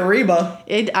 Speaking of Reba...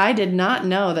 I did not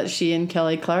know that she is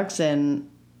Kelly Clarkson's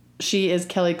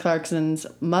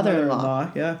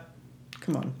mother-in-law. Yeah.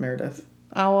 Come on, Meredith.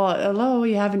 Oh, well, hello,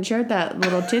 you haven't shared that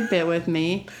little tidbit with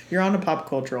me. You're on a pop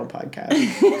cultural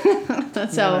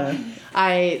podcast. So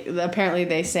apparently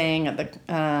they sang at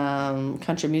the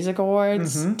Country Music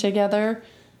Awards together.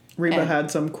 Reba had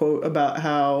some quote about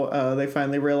how they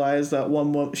finally realized that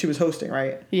one woman... She was hosting,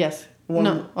 right? Yes. One-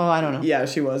 No. Oh, I don't know. Yeah,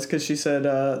 she was, because she said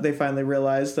they finally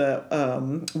realized that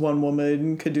one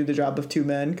woman could do the job of two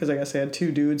men, because I guess they had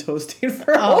two dudes hosting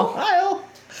for a while.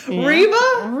 Yeah.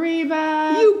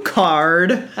 Reba? You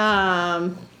card.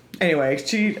 Um, Anyway,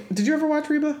 did you ever watch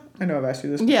Reba? I know I've asked you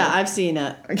this before. yeah, I've seen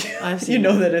it. I've seen You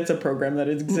know that it's a program that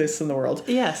exists in the world.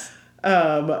 Yes.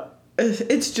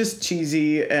 It's just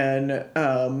cheesy and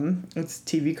it's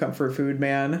TV comfort food,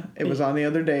 man. It was on the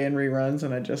other day in reruns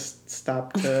and I just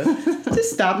stopped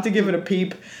to give it a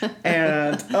peep,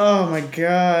 and oh my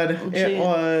god, it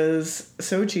was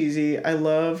so cheesy. I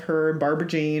love her and Barbara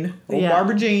Jean.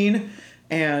 Barbara Jean,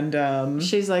 and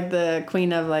she's like the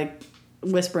queen of like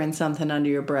whispering something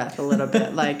under your breath a little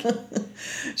bit, like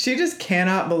she just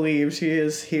cannot believe she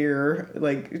is here.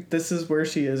 Like, this is where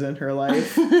she is in her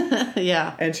life.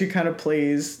 yeah. And she kind of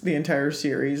plays the entire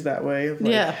series that way. Of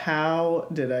like, how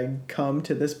did I come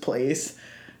to this place?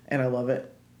 And I love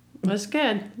it. That's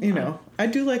good. You know, I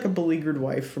do like a beleaguered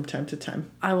wife from time to time.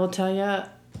 I will tell you,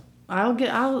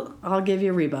 I'll give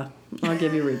you Reba. I'll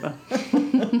give you Reba.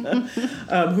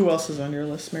 Who else is on your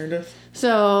list, Meredith?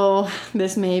 So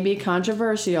this may be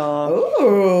controversial.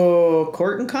 Oh,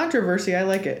 court and controversy. I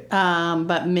like it.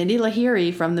 But Mindy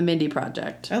Lahiri from the Mindy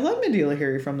Project. I love Mindy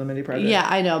Lahiri from the Mindy Project. Yeah,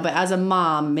 I know. But as a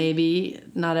mom, maybe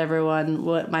not everyone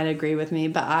might agree with me.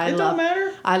 But don't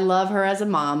matter. I love her as a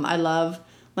mom. I love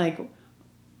like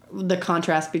the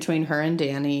contrast between her and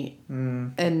Danny,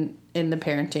 and in the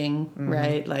parenting,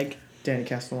 right? Like. Danny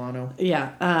Castellano. Yeah.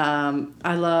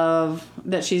 I love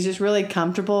that she's just really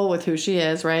comfortable with who she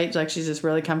is, right? Like, she's just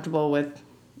really comfortable with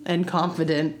and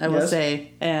confident, I will say.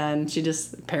 And she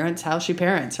just parents how she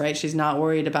parents, right? She's not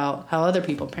worried about how other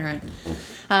people parent.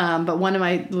 But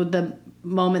the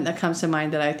moment that comes to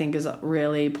mind that I think is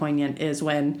really poignant is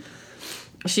when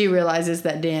she realizes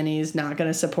that Danny's not going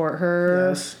to support her.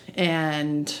 Yes.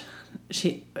 And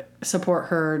she support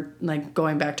her, like,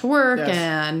 going back to work. Yes.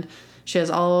 And she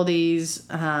has all these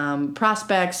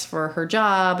prospects for her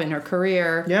job and her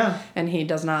career. Yeah. And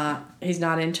he's not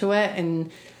into it.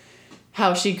 And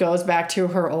how she goes back to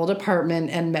her old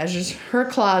apartment and measures her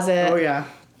closet. Oh, yeah.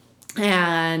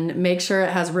 And makes sure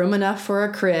it has room enough for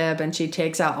a crib. And she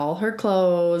takes out all her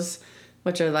clothes,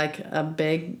 which are like a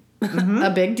big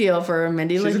deal for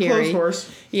Mindy Lahiri. She's a clothes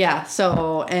horse. Yeah.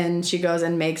 So, and she goes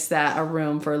and makes that a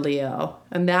room for Leo.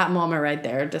 And that moment right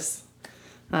there just...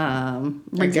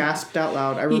 I gasped out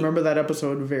loud. I remember that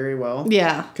episode very well.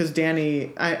 Yeah. Because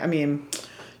Danny, I mean,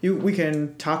 we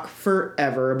can talk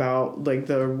forever about like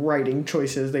the writing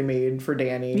choices they made for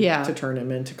Danny to turn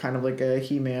him into kind of like a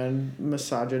He-Man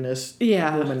misogynist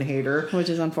woman hater. Which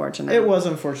is unfortunate. It was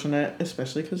unfortunate,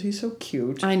 especially because he's so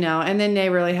cute. I know. And then they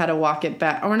really had to walk it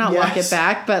back. Or not walk it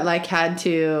back, but like had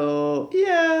to...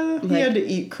 Yeah. He had to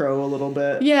eat crow a little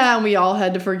bit. Yeah, and we all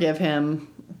had to forgive him.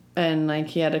 And, like,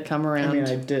 he had to come around. I mean,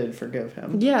 I did forgive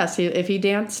him. Yes, if he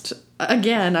danced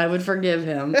again, I would forgive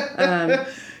him.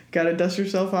 Gotta dust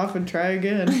yourself off and try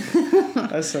again.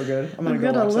 That's so good. I'm gonna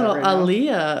go watch a little that right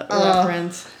Aaliyah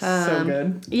reference. So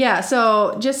good. Yeah,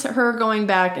 so just her going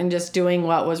back and just doing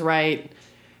what was right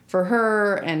for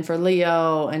her and for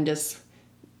Leo and just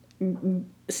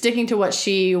sticking to what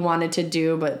she wanted to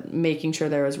do, but making sure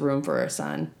there was room for her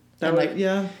son.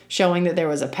 Showing that there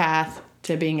was a path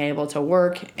to being able to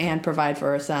work and provide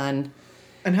for her son.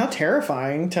 And how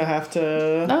terrifying to have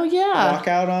to walk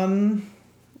out on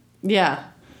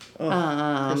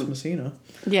Christmasina.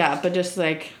 Yeah, but just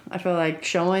like, I feel like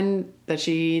showing that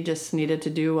she just needed to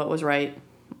do what was right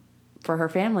for her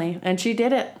family. And she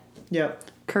did it. Yep.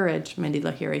 Courage, Mindy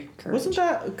Lahiri. Courage. Wasn't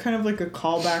that kind of like a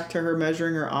callback to her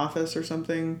measuring her office or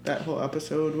something? That whole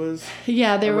episode was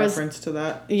there was reference to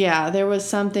that. Yeah, there was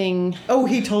something. Oh,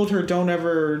 he told her, don't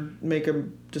ever make a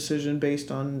decision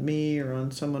based on me or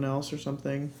on someone else or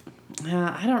something.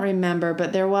 I don't remember,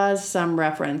 but there was some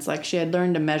reference. Like she had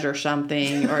learned to measure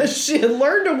something, or she had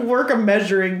learned to work a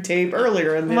measuring tape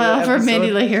earlier in the episode. For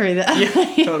Mindy Lahiri, that.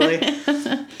 Yeah, totally.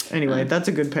 Anyway, that's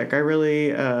a good pick. I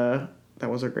really, that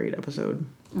was a great episode.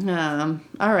 All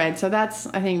right, so that's,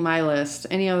 I think, my list.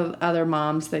 Any other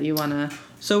moms that you want to...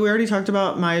 So we already talked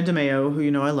about Maya DeMeo, who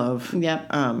you know I love. Yep.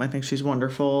 I think she's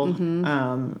wonderful.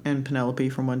 Mm-hmm. And Penelope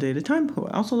from One Day at a Time, who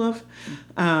I also love.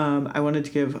 I wanted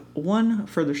to give one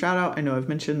further shout out. I know I've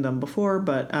mentioned them before,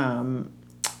 but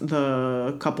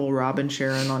the couple Rob and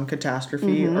Sharon on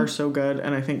Catastrophe are so good.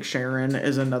 And I think Sharon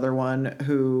is another one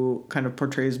who kind of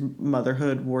portrays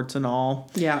motherhood, warts and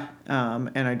all. Yeah.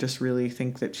 And I just really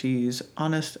think that she's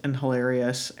honest and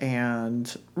hilarious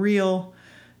and real.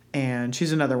 And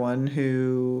she's another one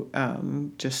who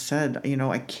just said, you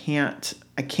know, I can't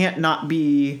not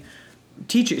be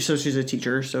teaching. So she's a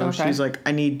teacher. So she's like,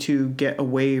 I need to get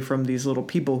away from these little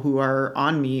people who are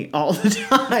on me all the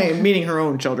time, meaning her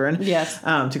own children. Yes.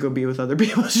 To go be with other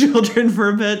people's children for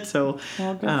a bit. So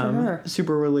well, good for her.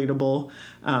 Super relatable,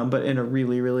 but in a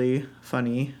really, really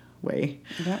funny way.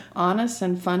 Yeah. Honest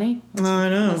and funny. I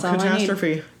know.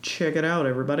 Catastrophe. Check it out,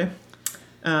 everybody.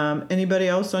 Anybody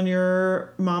else on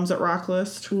your Moms at Rock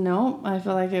list? No, I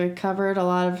feel like it covered a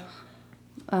lot of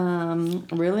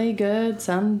really good,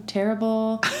 some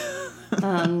terrible,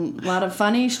 a lot of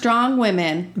funny, strong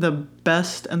women. The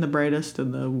best and the brightest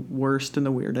and the worst and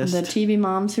the weirdest. The TV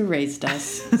moms who raised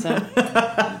us. So.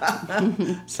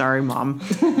 Sorry, Mom.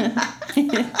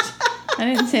 I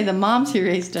didn't say the moms who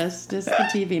raised us, just the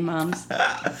TV moms.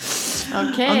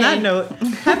 Okay. On that note,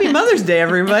 happy Mother's Day,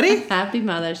 everybody. Happy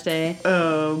Mother's Day.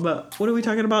 What are we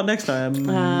talking about next time,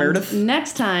 Meredith?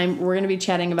 Next time, we're going to be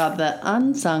chatting about the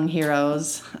unsung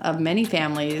heroes of many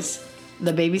families,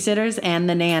 the babysitters and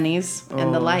the nannies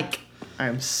and the like. I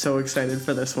am so excited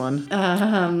for this one.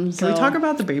 Can we talk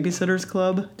about the Babysitters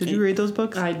Club? Did you read those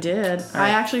books? I did. Right. I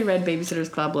actually read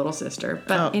Babysitters Club Little Sister.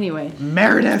 But anyway.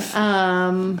 Meredith!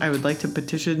 I would like to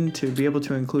petition to be able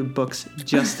to include books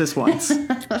just this once.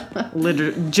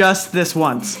 Literally, just this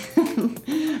once.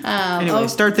 Anyway,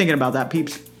 start thinking about that,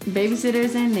 peeps.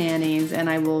 Babysitters and nannies,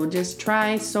 and I will just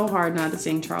try so hard not to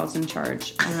sing Charles in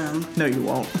Charge. No, you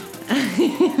won't.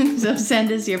 So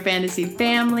send us your fantasy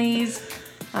families.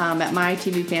 At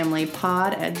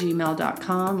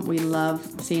mytvfamilypod@gmail.com. We love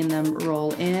seeing them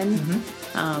roll in.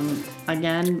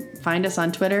 Again, find us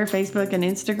on Twitter, Facebook, and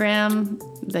Instagram.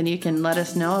 Then you can let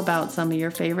us know about some of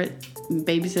your favorite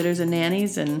babysitters and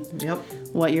nannies and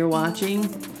what you're watching.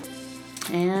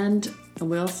 And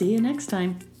we'll see you next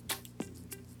time.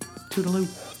 Toodaloo.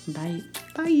 Bye.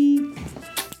 Bye.